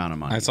large amount of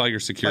money. I saw your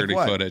security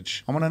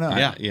footage. I want to know.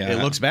 Yeah, it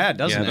looks bad,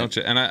 doesn't it? Don't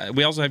you? And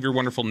we also have your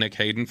wonderful Nick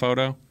Hayden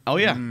photo. Oh,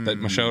 yeah. That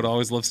Michaud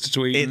always loves to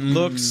tweet.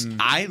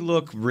 I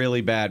look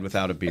really bad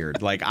without a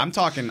beard. Like, I'm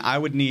talking, I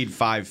would need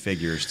 5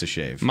 figures to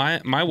shave.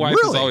 My wife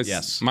is always,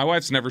 yes. My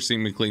wife's never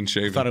seen me clean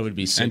shaven. I thought it would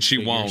be 6 and she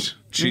figures. won't.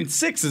 I mean,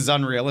 6 is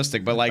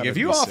unrealistic, but like if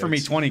you offer me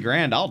 20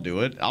 grand, I'll do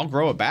it. I'll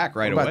grow it back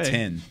right away. What about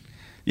 10?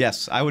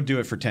 Yes, I would do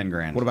it for 10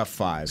 grand. What about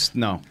 5?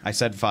 No, I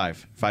said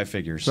 5. 5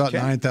 figures. About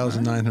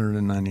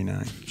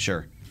 $9,999.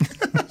 Sure.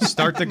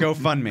 Start the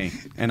GoFundMe,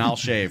 and I'll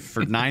shave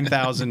for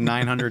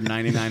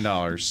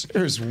 $9,999.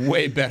 There's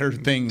way better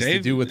things to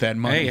do with that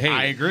money. Hey,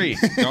 I agree.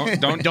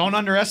 Don't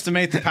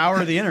underestimate the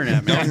power of the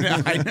internet,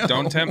 man.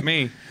 Don't tempt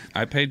me.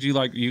 I paid you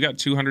you got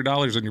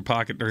 $200 in your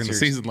pocket during the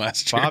season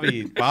last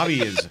year.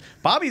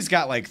 Bobby's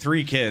got like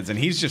 3 kids, and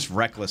he's just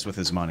reckless with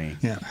his money.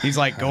 Yeah. He's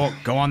like, go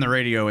on the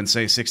radio and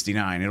say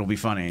 69. It'll be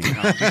funny. And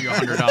I'll give you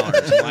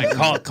 $100. Like,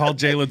 call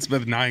Jalen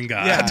Smith 9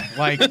 guy. Yeah,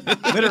 like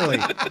literally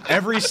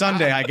every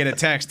Sunday I get a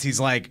text.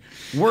 He's like,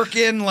 work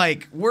in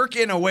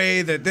a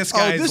way that this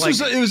guy's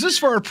was this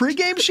for our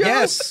pregame show?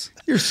 Yes.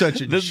 You're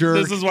such a jerk.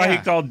 This is why he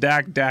called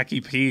Dak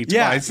Dacky P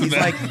twice. He's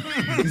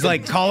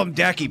like, call him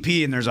Dacky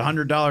P, and there's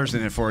 $100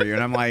 in it for you.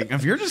 And I'm like,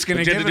 if you're just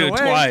gonna give it away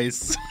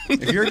twice,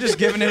 if you're just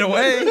giving it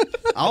away,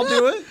 I'll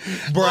do it.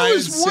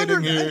 Brian's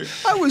sitting here.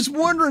 I was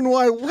wondering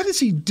why. What is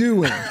he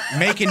doing?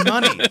 Making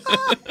money.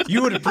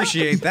 You would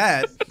appreciate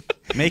that.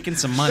 Making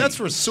some money. That's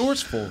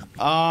resourceful.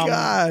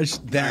 Gosh,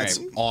 that's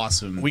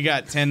awesome. We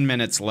got 10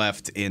 minutes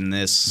left in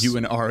this. You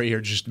and Ari are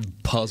just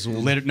puzzled.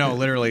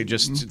 Literally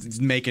just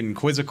making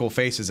quizzical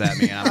faces at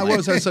me. And I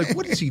was like,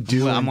 what is he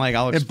doing? I'm like,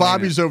 I'll explain. And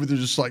Bobby's over there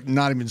just like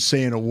not even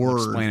saying a word. I'll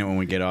explain it when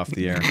we get off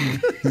the air.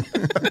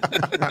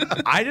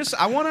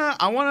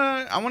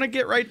 I wanna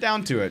get right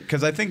down to it,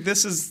 because I think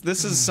this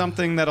is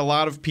something that a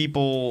lot of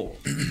people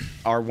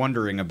are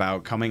wondering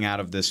about coming out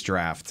of this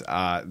draft.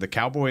 The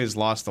Cowboys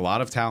lost a lot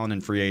of talent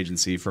in free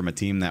agency from a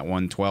team that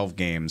won 12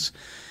 games,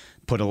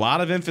 put a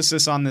lot of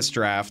emphasis on this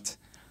draft,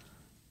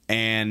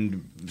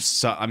 and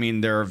so, I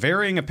mean, there are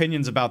varying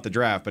opinions about the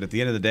draft, but at the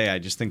end of the day, I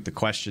just think the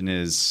question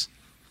is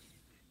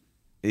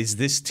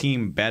this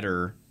team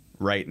better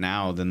right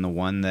now than the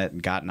one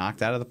that got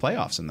knocked out of the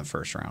playoffs in the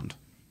first round?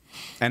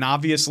 And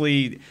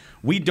obviously,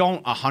 we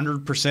don't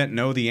 100%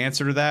 know the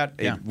answer to that.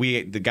 Yeah.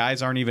 The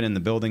guys aren't even in the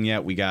building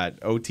yet. We got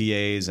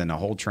OTAs and a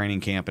whole training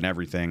camp and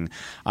everything.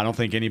 I don't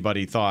think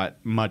anybody thought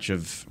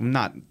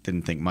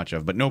didn't think much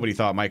of, but nobody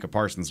thought Micah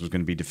Parsons was going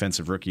to be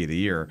Defensive Rookie of the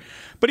Year.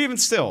 But even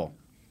still,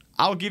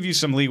 I'll give you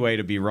some leeway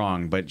to be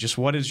wrong, but just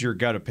what is your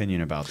gut opinion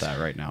about that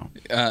right now?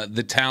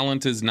 The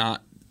talent is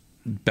not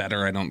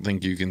better, I don't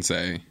think you can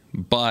say,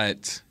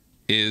 but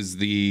is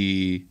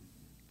the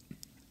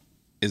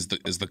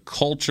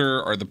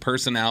culture or the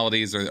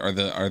personalities or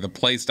the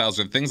play styles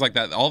or things like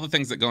that, all the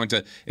things that go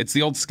into it's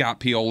the old Scott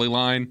Pioli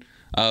line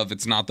of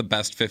it's not the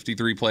best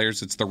 53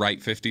 players, it's the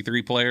right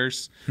 53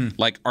 players.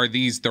 Like, are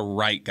these the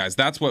right guys?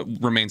 That's what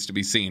remains to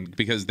be seen,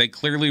 because they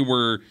clearly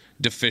were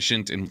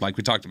deficient in, like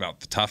we talked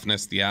about, the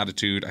toughness, the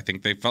attitude. I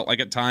think they felt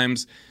like at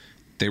times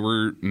they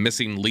were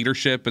missing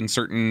leadership in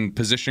certain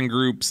position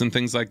groups and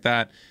things like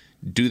that.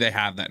 Do they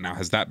have that now?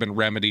 Has that been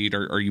remedied,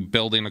 or are you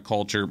building a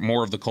culture,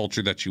 more of the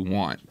culture that you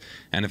want?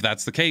 And if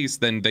that's the case,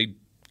 then they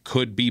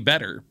could be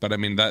better. But I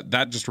mean,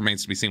 that just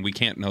remains to be seen. We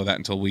can't know that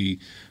until we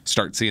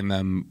start seeing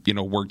them,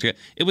 work together.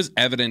 It was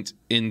evident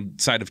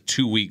inside of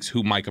 2 weeks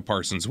who Micah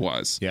Parsons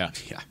was. Yeah.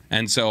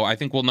 And so I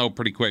think we'll know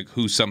pretty quick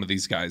who some of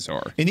these guys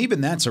are. And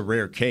even that's a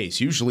rare case.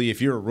 Usually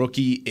if you're a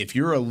rookie, if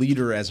you're a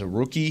leader as a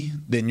rookie,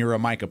 then you're a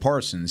Micah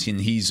Parsons.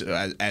 And he's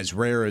as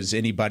rare as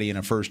anybody in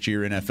a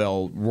first-year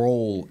NFL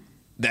role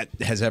that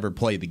has ever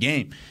played the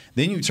game.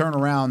 Then you turn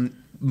around,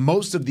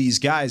 most of these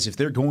guys, if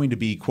they're going to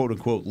be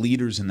quote-unquote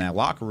leaders in that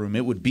locker room,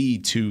 it would be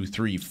 2,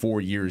 3,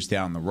 4 years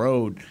down the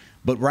road.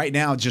 But right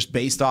now, just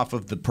based off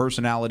of the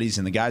personalities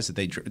and the guys that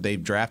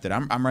they've drafted,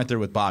 I'm right there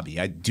with Bobby.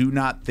 I do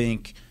not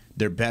think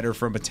they're better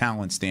from a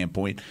talent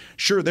standpoint.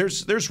 Sure,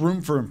 there's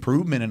room for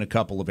improvement in a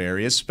couple of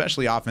areas,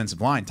 especially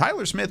offensive line.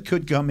 Tyler Smith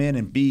could come in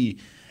and be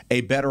a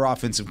better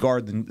offensive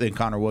guard than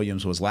Connor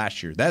Williams was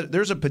last year.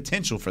 There's a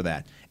potential for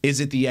that. Is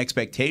it the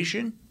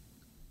expectation?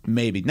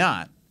 Maybe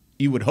not.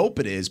 You would hope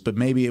it is, but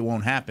maybe it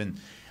won't happen.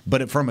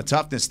 But from a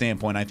toughness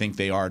standpoint, I think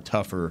they are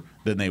tougher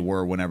than they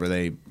were whenever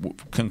they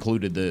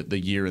concluded the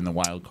year in the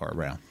wild card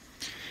round.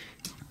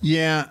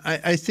 Yeah,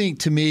 I think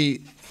to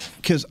me,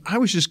 because I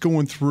was just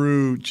going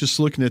through, just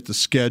looking at the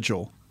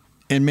schedule,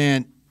 and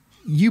man,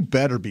 you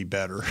better be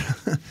better.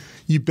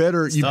 You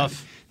better.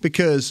 Tough.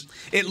 Because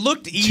it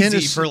looked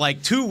easy for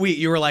like 2 weeks.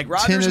 You were like,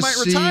 Rodgers might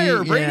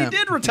retire. Brady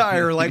did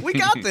retire. Like, we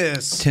got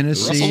this.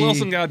 Tennessee. Russell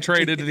Wilson got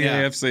traded to the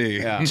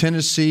AFC. Yeah.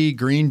 Tennessee,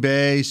 Green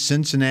Bay,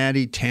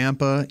 Cincinnati,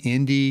 Tampa,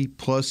 Indy,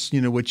 plus,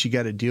 what you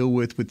got to deal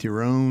with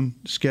your own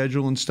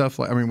schedule and stuff.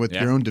 With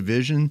your own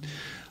division.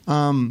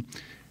 The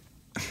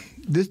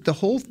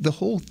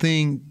whole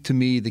thing, to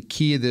me, the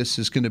key of this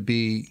is going to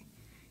be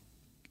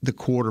the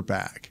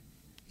quarterback.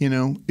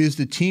 Is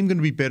the team going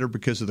to be better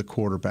because of the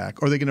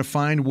quarterback? Are they going to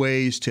find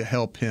ways to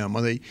help him?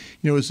 Are they,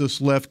 is this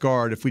left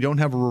guard? If we don't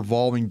have a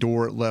revolving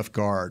door at left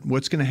guard,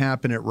 what's going to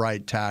happen at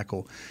right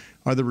tackle?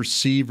 Are the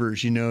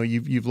receivers?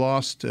 You've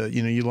lost.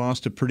 You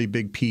lost a pretty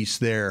big piece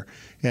there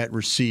at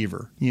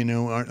receiver.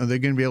 Are they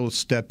going to be able to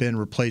step in,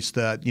 replace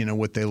that?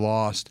 What they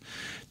lost.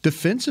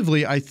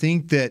 Defensively, I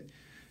think that,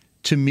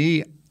 to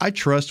me, I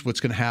trust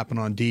what's going to happen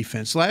on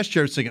defense. Last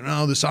year I was thinking,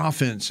 this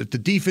offense, if the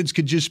defense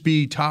could just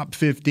be top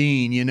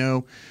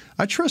 15,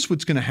 I trust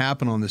what's going to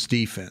happen on this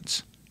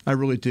defense. I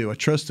really do. I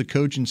trust the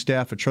coaching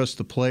staff. I trust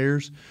the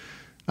players.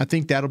 I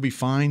think that'll be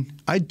fine.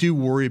 I do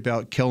worry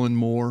about Kellen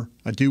Moore.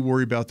 I do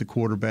worry about the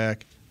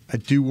quarterback. I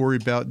do worry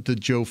about the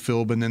Joe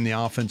Philbin and the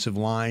offensive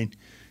line.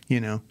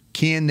 If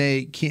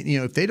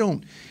they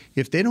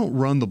don't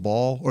run the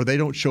ball or they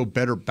don't show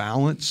better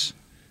balance,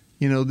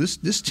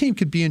 this team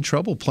could be in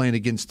trouble playing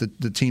against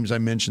the teams I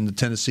mentioned, the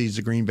Tennessees,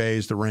 the Green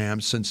Bays, the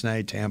Rams,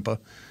 Cincinnati, Tampa.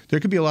 There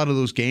could be a lot of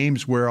those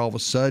games where all of a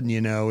sudden,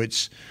 they're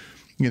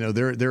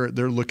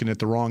looking at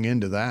the wrong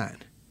end of that.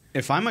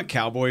 If I'm a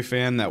Cowboy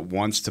fan that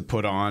wants to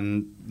put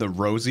on the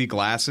rosy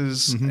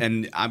glasses,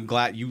 and I'm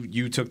glad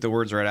you took the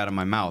words right out of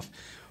my mouth,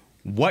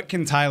 what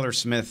can Tyler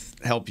Smith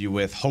help you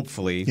with,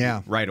 hopefully,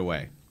 right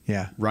away?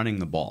 Yeah. Running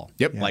the ball.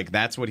 Yep. Like,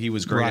 that's what he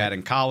was great at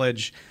in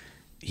college.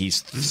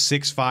 He's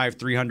 6'5",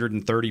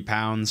 330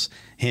 pounds.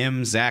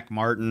 Him, Zach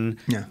Martin,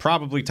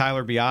 probably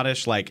Tyler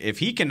Biotish. Like, if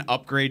he can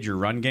upgrade your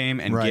run game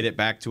and get it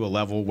back to a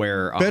level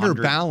where better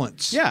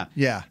balance.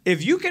 Yeah.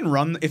 If you can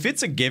run, if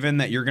it's a given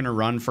that you're going to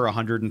run for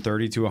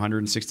 130 to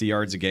 160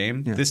 yards a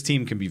game, this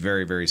team can be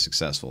very, very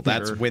successful.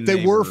 That's when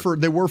they were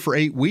for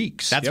 8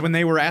 weeks. That's when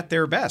they were at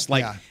their best.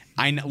 Like.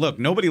 Look,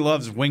 nobody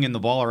loves winging the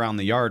ball around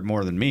the yard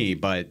more than me,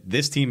 but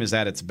this team is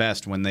at its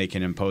best when they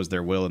can impose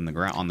their will on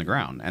the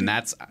ground, and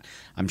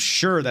I'm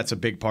sure that's a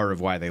big part of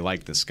why they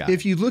like this guy.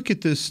 If you look at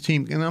this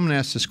team, and I'm going to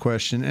ask this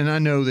question, and I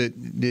know that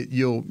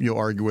you'll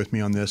argue with me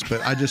on this,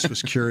 but I just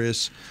was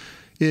curious: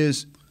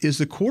 is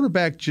the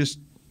quarterback just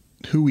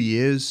who he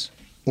is?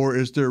 Or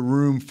is there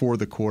room for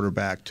the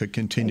quarterback to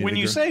continue? When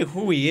you say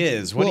who he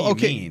is, what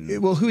do you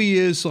mean? Well, who he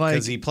is, like,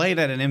 because he played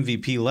at an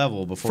MVP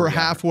level before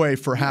halfway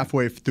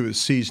through his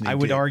season. I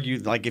would argue,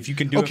 like, if you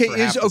can do it for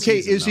half the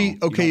season, you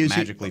don't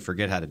magically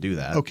forget how to do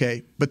that.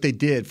 Okay, but they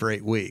did for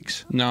 8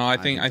 weeks. No, I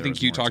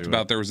think you talked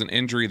about there was an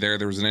injury there.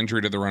 There was an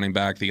injury to the running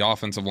back. The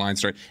offensive line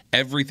started.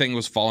 Everything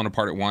was falling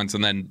apart at once,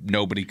 and then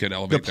nobody could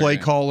elevate. The play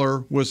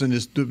caller wasn't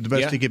the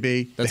best he could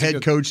be. The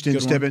head coach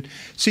didn't step in.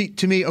 See,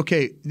 to me,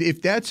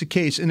 if that's the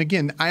case, and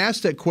again, I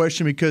asked that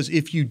question because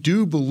if you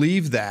do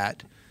believe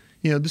that,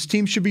 this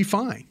team should be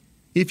fine.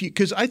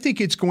 Because I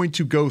think it's going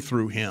to go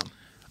through him.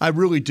 I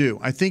really do.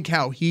 I think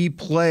how he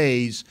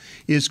plays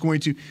is going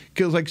to,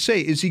 because like I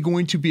say, is he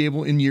going to be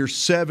able in year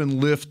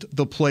 7 lift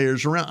the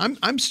players around?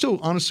 I'm still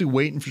honestly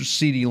waiting for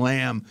CeeDee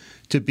Lamb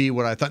to be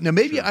what I thought. Now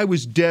maybe I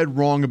was dead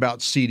wrong about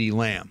CeeDee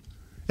Lamb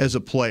as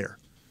a player,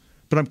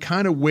 but I'm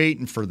kind of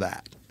waiting for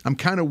that. I'm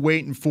kind of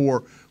waiting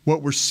for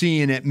what we're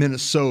seeing at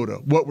Minnesota,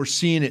 what we're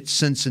seeing at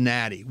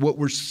Cincinnati, what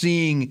we're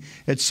seeing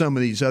at some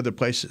of these other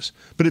places.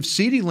 But if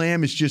CeeDee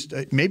Lamb is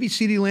maybe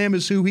CeeDee Lamb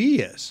is who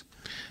he is.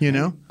 You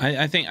know,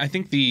 I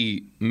think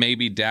the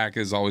maybe Dak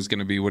is always going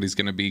to be what he's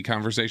going to be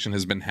conversation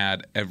has been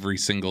had every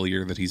single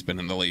year that he's been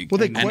in the league.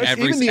 Well,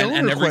 even the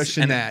owner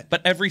questioned that.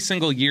 But every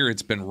single year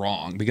it's been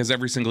wrong because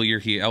every single year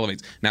he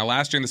elevates. Now,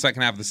 last year in the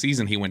second half of the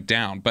season he went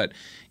down, but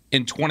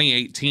in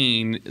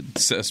 2018,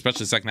 especially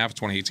the second half of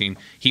 2018,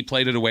 he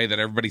played it a way that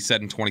everybody said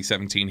in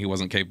 2017 he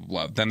wasn't capable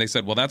of. Then they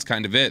said, well, that's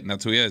kind of it, and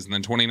that's who he is. And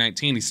then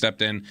 2019, he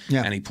stepped in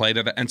and he played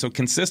it. And so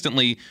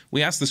consistently,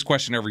 we ask this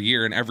question every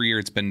year, and every year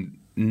it's been,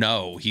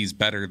 no, he's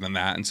better than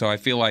that. And so I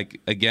feel like,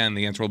 again,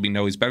 the answer will be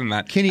no, he's better than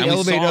that. Can he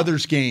elevate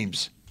others'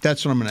 games?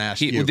 That's what I'm going to ask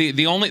you.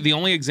 The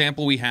only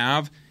example we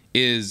have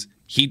is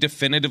he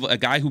definitively, a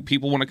guy who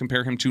people want to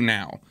compare him to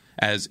now,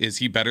 as is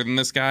he better than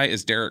this guy,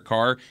 is Derek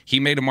Carr. He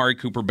made Amari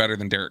Cooper better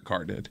than Derek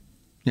Carr did.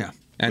 Yeah.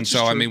 And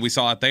so, I mean, we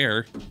saw it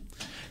there.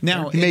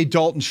 Now, he made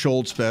Dalton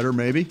Schultz better,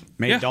 maybe.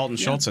 Made Dalton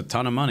Schultz a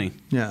ton of money.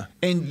 Yeah.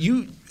 And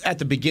you, at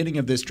the beginning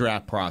of this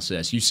draft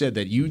process, you said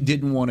that you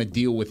didn't want to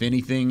deal with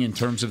anything in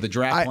terms of the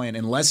draft plan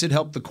unless it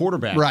helped the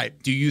quarterback. Right.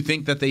 Do you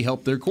think that they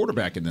helped their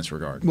quarterback in this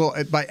regard? Well,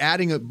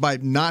 by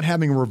not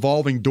having a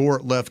revolving door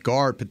at left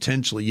guard,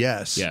 potentially,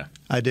 yes. Yeah.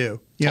 I do.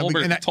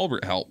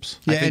 Tolbert helps.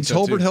 Yeah, and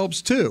Tolbert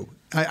helps too.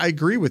 I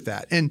agree with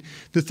that. And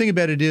the thing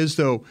about it is,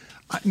 though,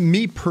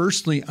 me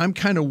personally, I'm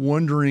kind of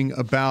wondering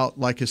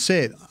about, like I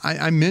said,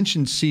 I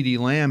mentioned CeeDee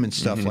Lamb and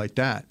stuff like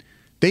that.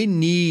 They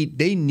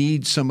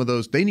need some of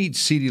those. They need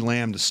CeeDee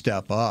Lamb to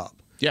step up.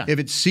 Yeah. If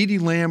it's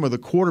CeeDee Lamb or the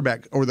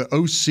quarterback or the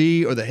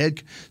OC or the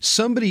head,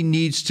 somebody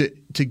needs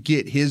to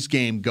get his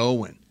game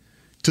going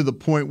to the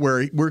point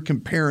where we're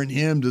comparing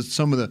him to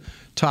some of the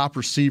top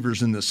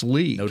receivers in this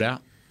league. No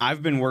doubt.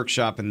 I've been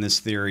workshopping this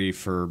theory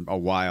for a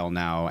while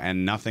now,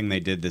 and nothing they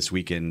did this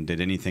weekend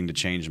did anything to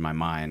change my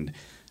mind.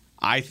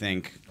 I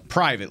think,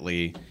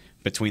 privately,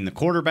 between the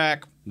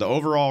quarterback, the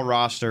overall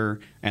roster,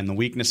 and the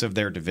weakness of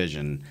their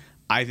division,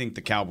 I think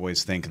the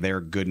Cowboys think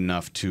they're good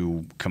enough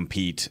to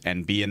compete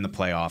and be in the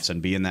playoffs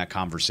and be in that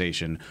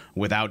conversation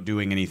without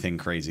doing anything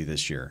crazy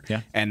this year.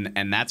 Yeah.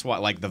 And that's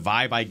what, like, the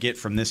vibe I get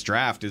from this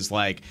draft is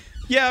like,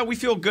 yeah, we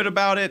feel good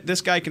about it.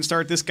 This guy can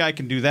start, this guy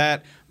can do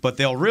that. But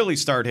they'll really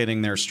start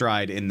hitting their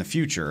stride in the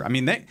future. I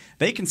mean,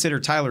 they consider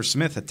Tyler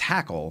Smith a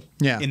tackle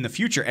in the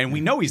future, and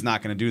we know he's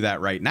not going to do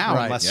that right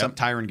now unless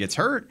Tyron gets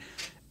hurt.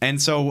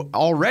 And so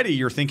already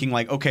you're thinking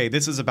like, okay,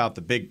 this is about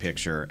the big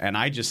picture. And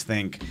I just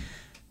think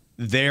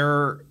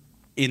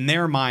in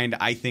their mind,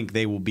 I think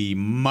they will be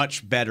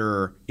much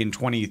better in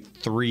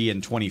 23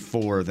 and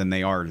 24 than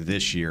they are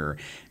this year.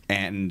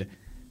 And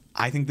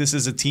I think this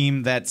is a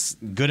team that's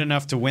good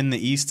enough to win the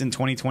East in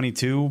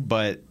 2022,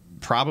 but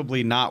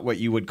probably not what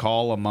you would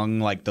call among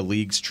like the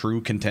league's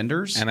true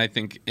contenders. And I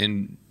think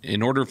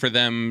in order for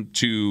them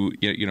to,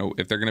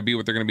 if they're going to be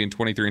what they're going to be in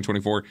 23 and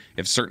 24,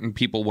 if certain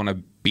people want to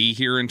be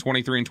here in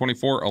 23 and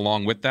 24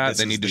 along with that,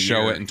 they need to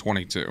show it in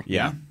 22.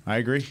 Yeah, I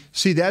agree.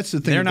 See, that's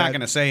the thing. They're not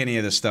going to say any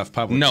of this stuff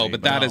publicly. No,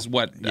 but that is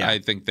what I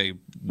think they...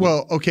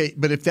 Well, okay,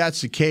 but if that's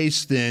the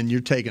case, then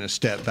you're taking a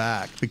step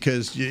back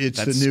because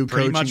it's the new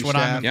coaching much what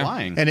staff. I'm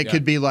implying. And it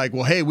could be like,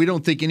 well, hey, we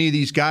don't think any of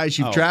these guys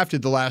you've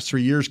drafted the last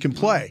 3 years can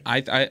play.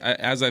 I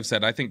as I've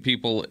said, I think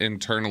people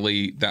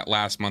internally that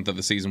last month of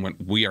the season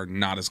went, we are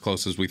not as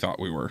close as we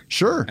thought we were.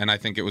 Sure. And I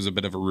think it was a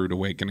bit of a rude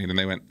awakening, and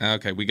they went,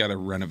 okay, we got to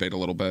renovate a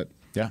little bit.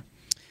 Yeah.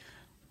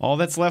 All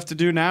that's left to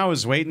do now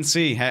is wait and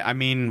see. I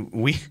mean,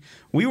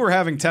 we were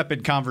having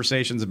tepid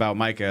conversations about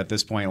Micah at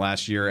this point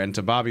last year, and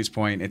to Bobby's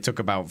point, it took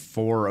about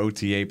 4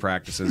 OTA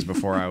practices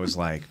before I was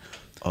like,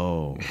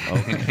 oh,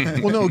 okay.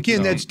 Well, no,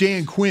 again, that's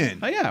Dan Quinn.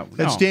 Oh, yeah.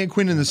 That's Dan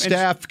Quinn and the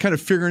staff kind of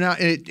figuring out,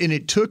 and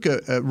it took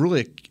a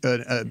really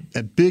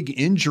big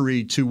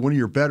injury to one of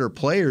your better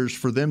players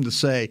for them to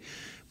say,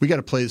 we got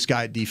to play this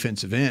guy at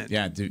defensive end.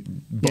 Yeah, It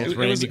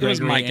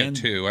was Micah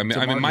too. I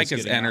mean,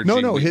 Micah's energy.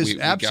 No,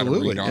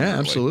 absolutely.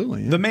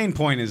 Absolutely. Yeah. The main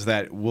point is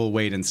that we'll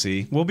wait and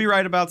see. We'll be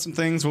right about some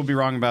things. We'll be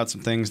wrong about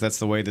some things. That's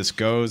the way this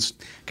goes.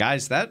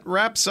 Guys, that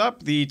wraps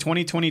up the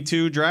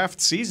 2022 draft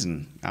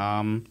season.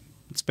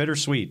 It's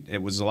bittersweet.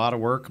 It was a lot of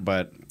work,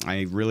 but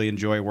I really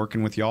enjoy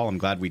working with y'all. I'm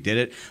glad we did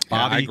it.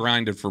 Bobby, I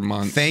grinded for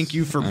months. Thank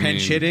you for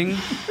pinch hitting.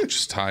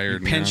 Just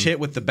tired, pinch hit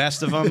with the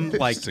best of them.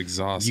 Like, just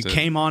exhausted. You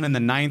came on in the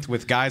 9th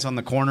with guys on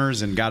the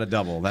corners and got a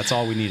double. That's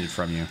all we needed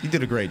from you. You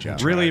did a great job.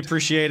 Really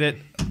appreciate it.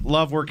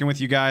 Love working with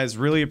you guys.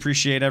 Really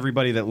appreciate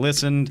everybody that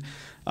listened.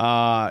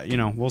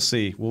 We'll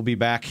see. We'll be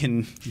back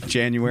in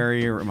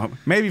January or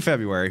maybe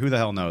February. Who the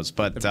hell knows?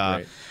 But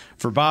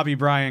for Bobby,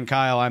 Brian,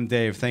 Kyle, I'm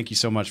Dave. Thank you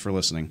so much for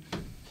listening.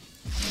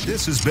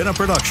 This has been a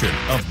production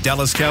of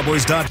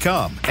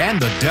DallasCowboys.com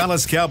and the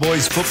Dallas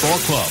Cowboys Football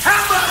Club.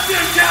 How about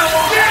this,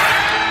 Cowboys?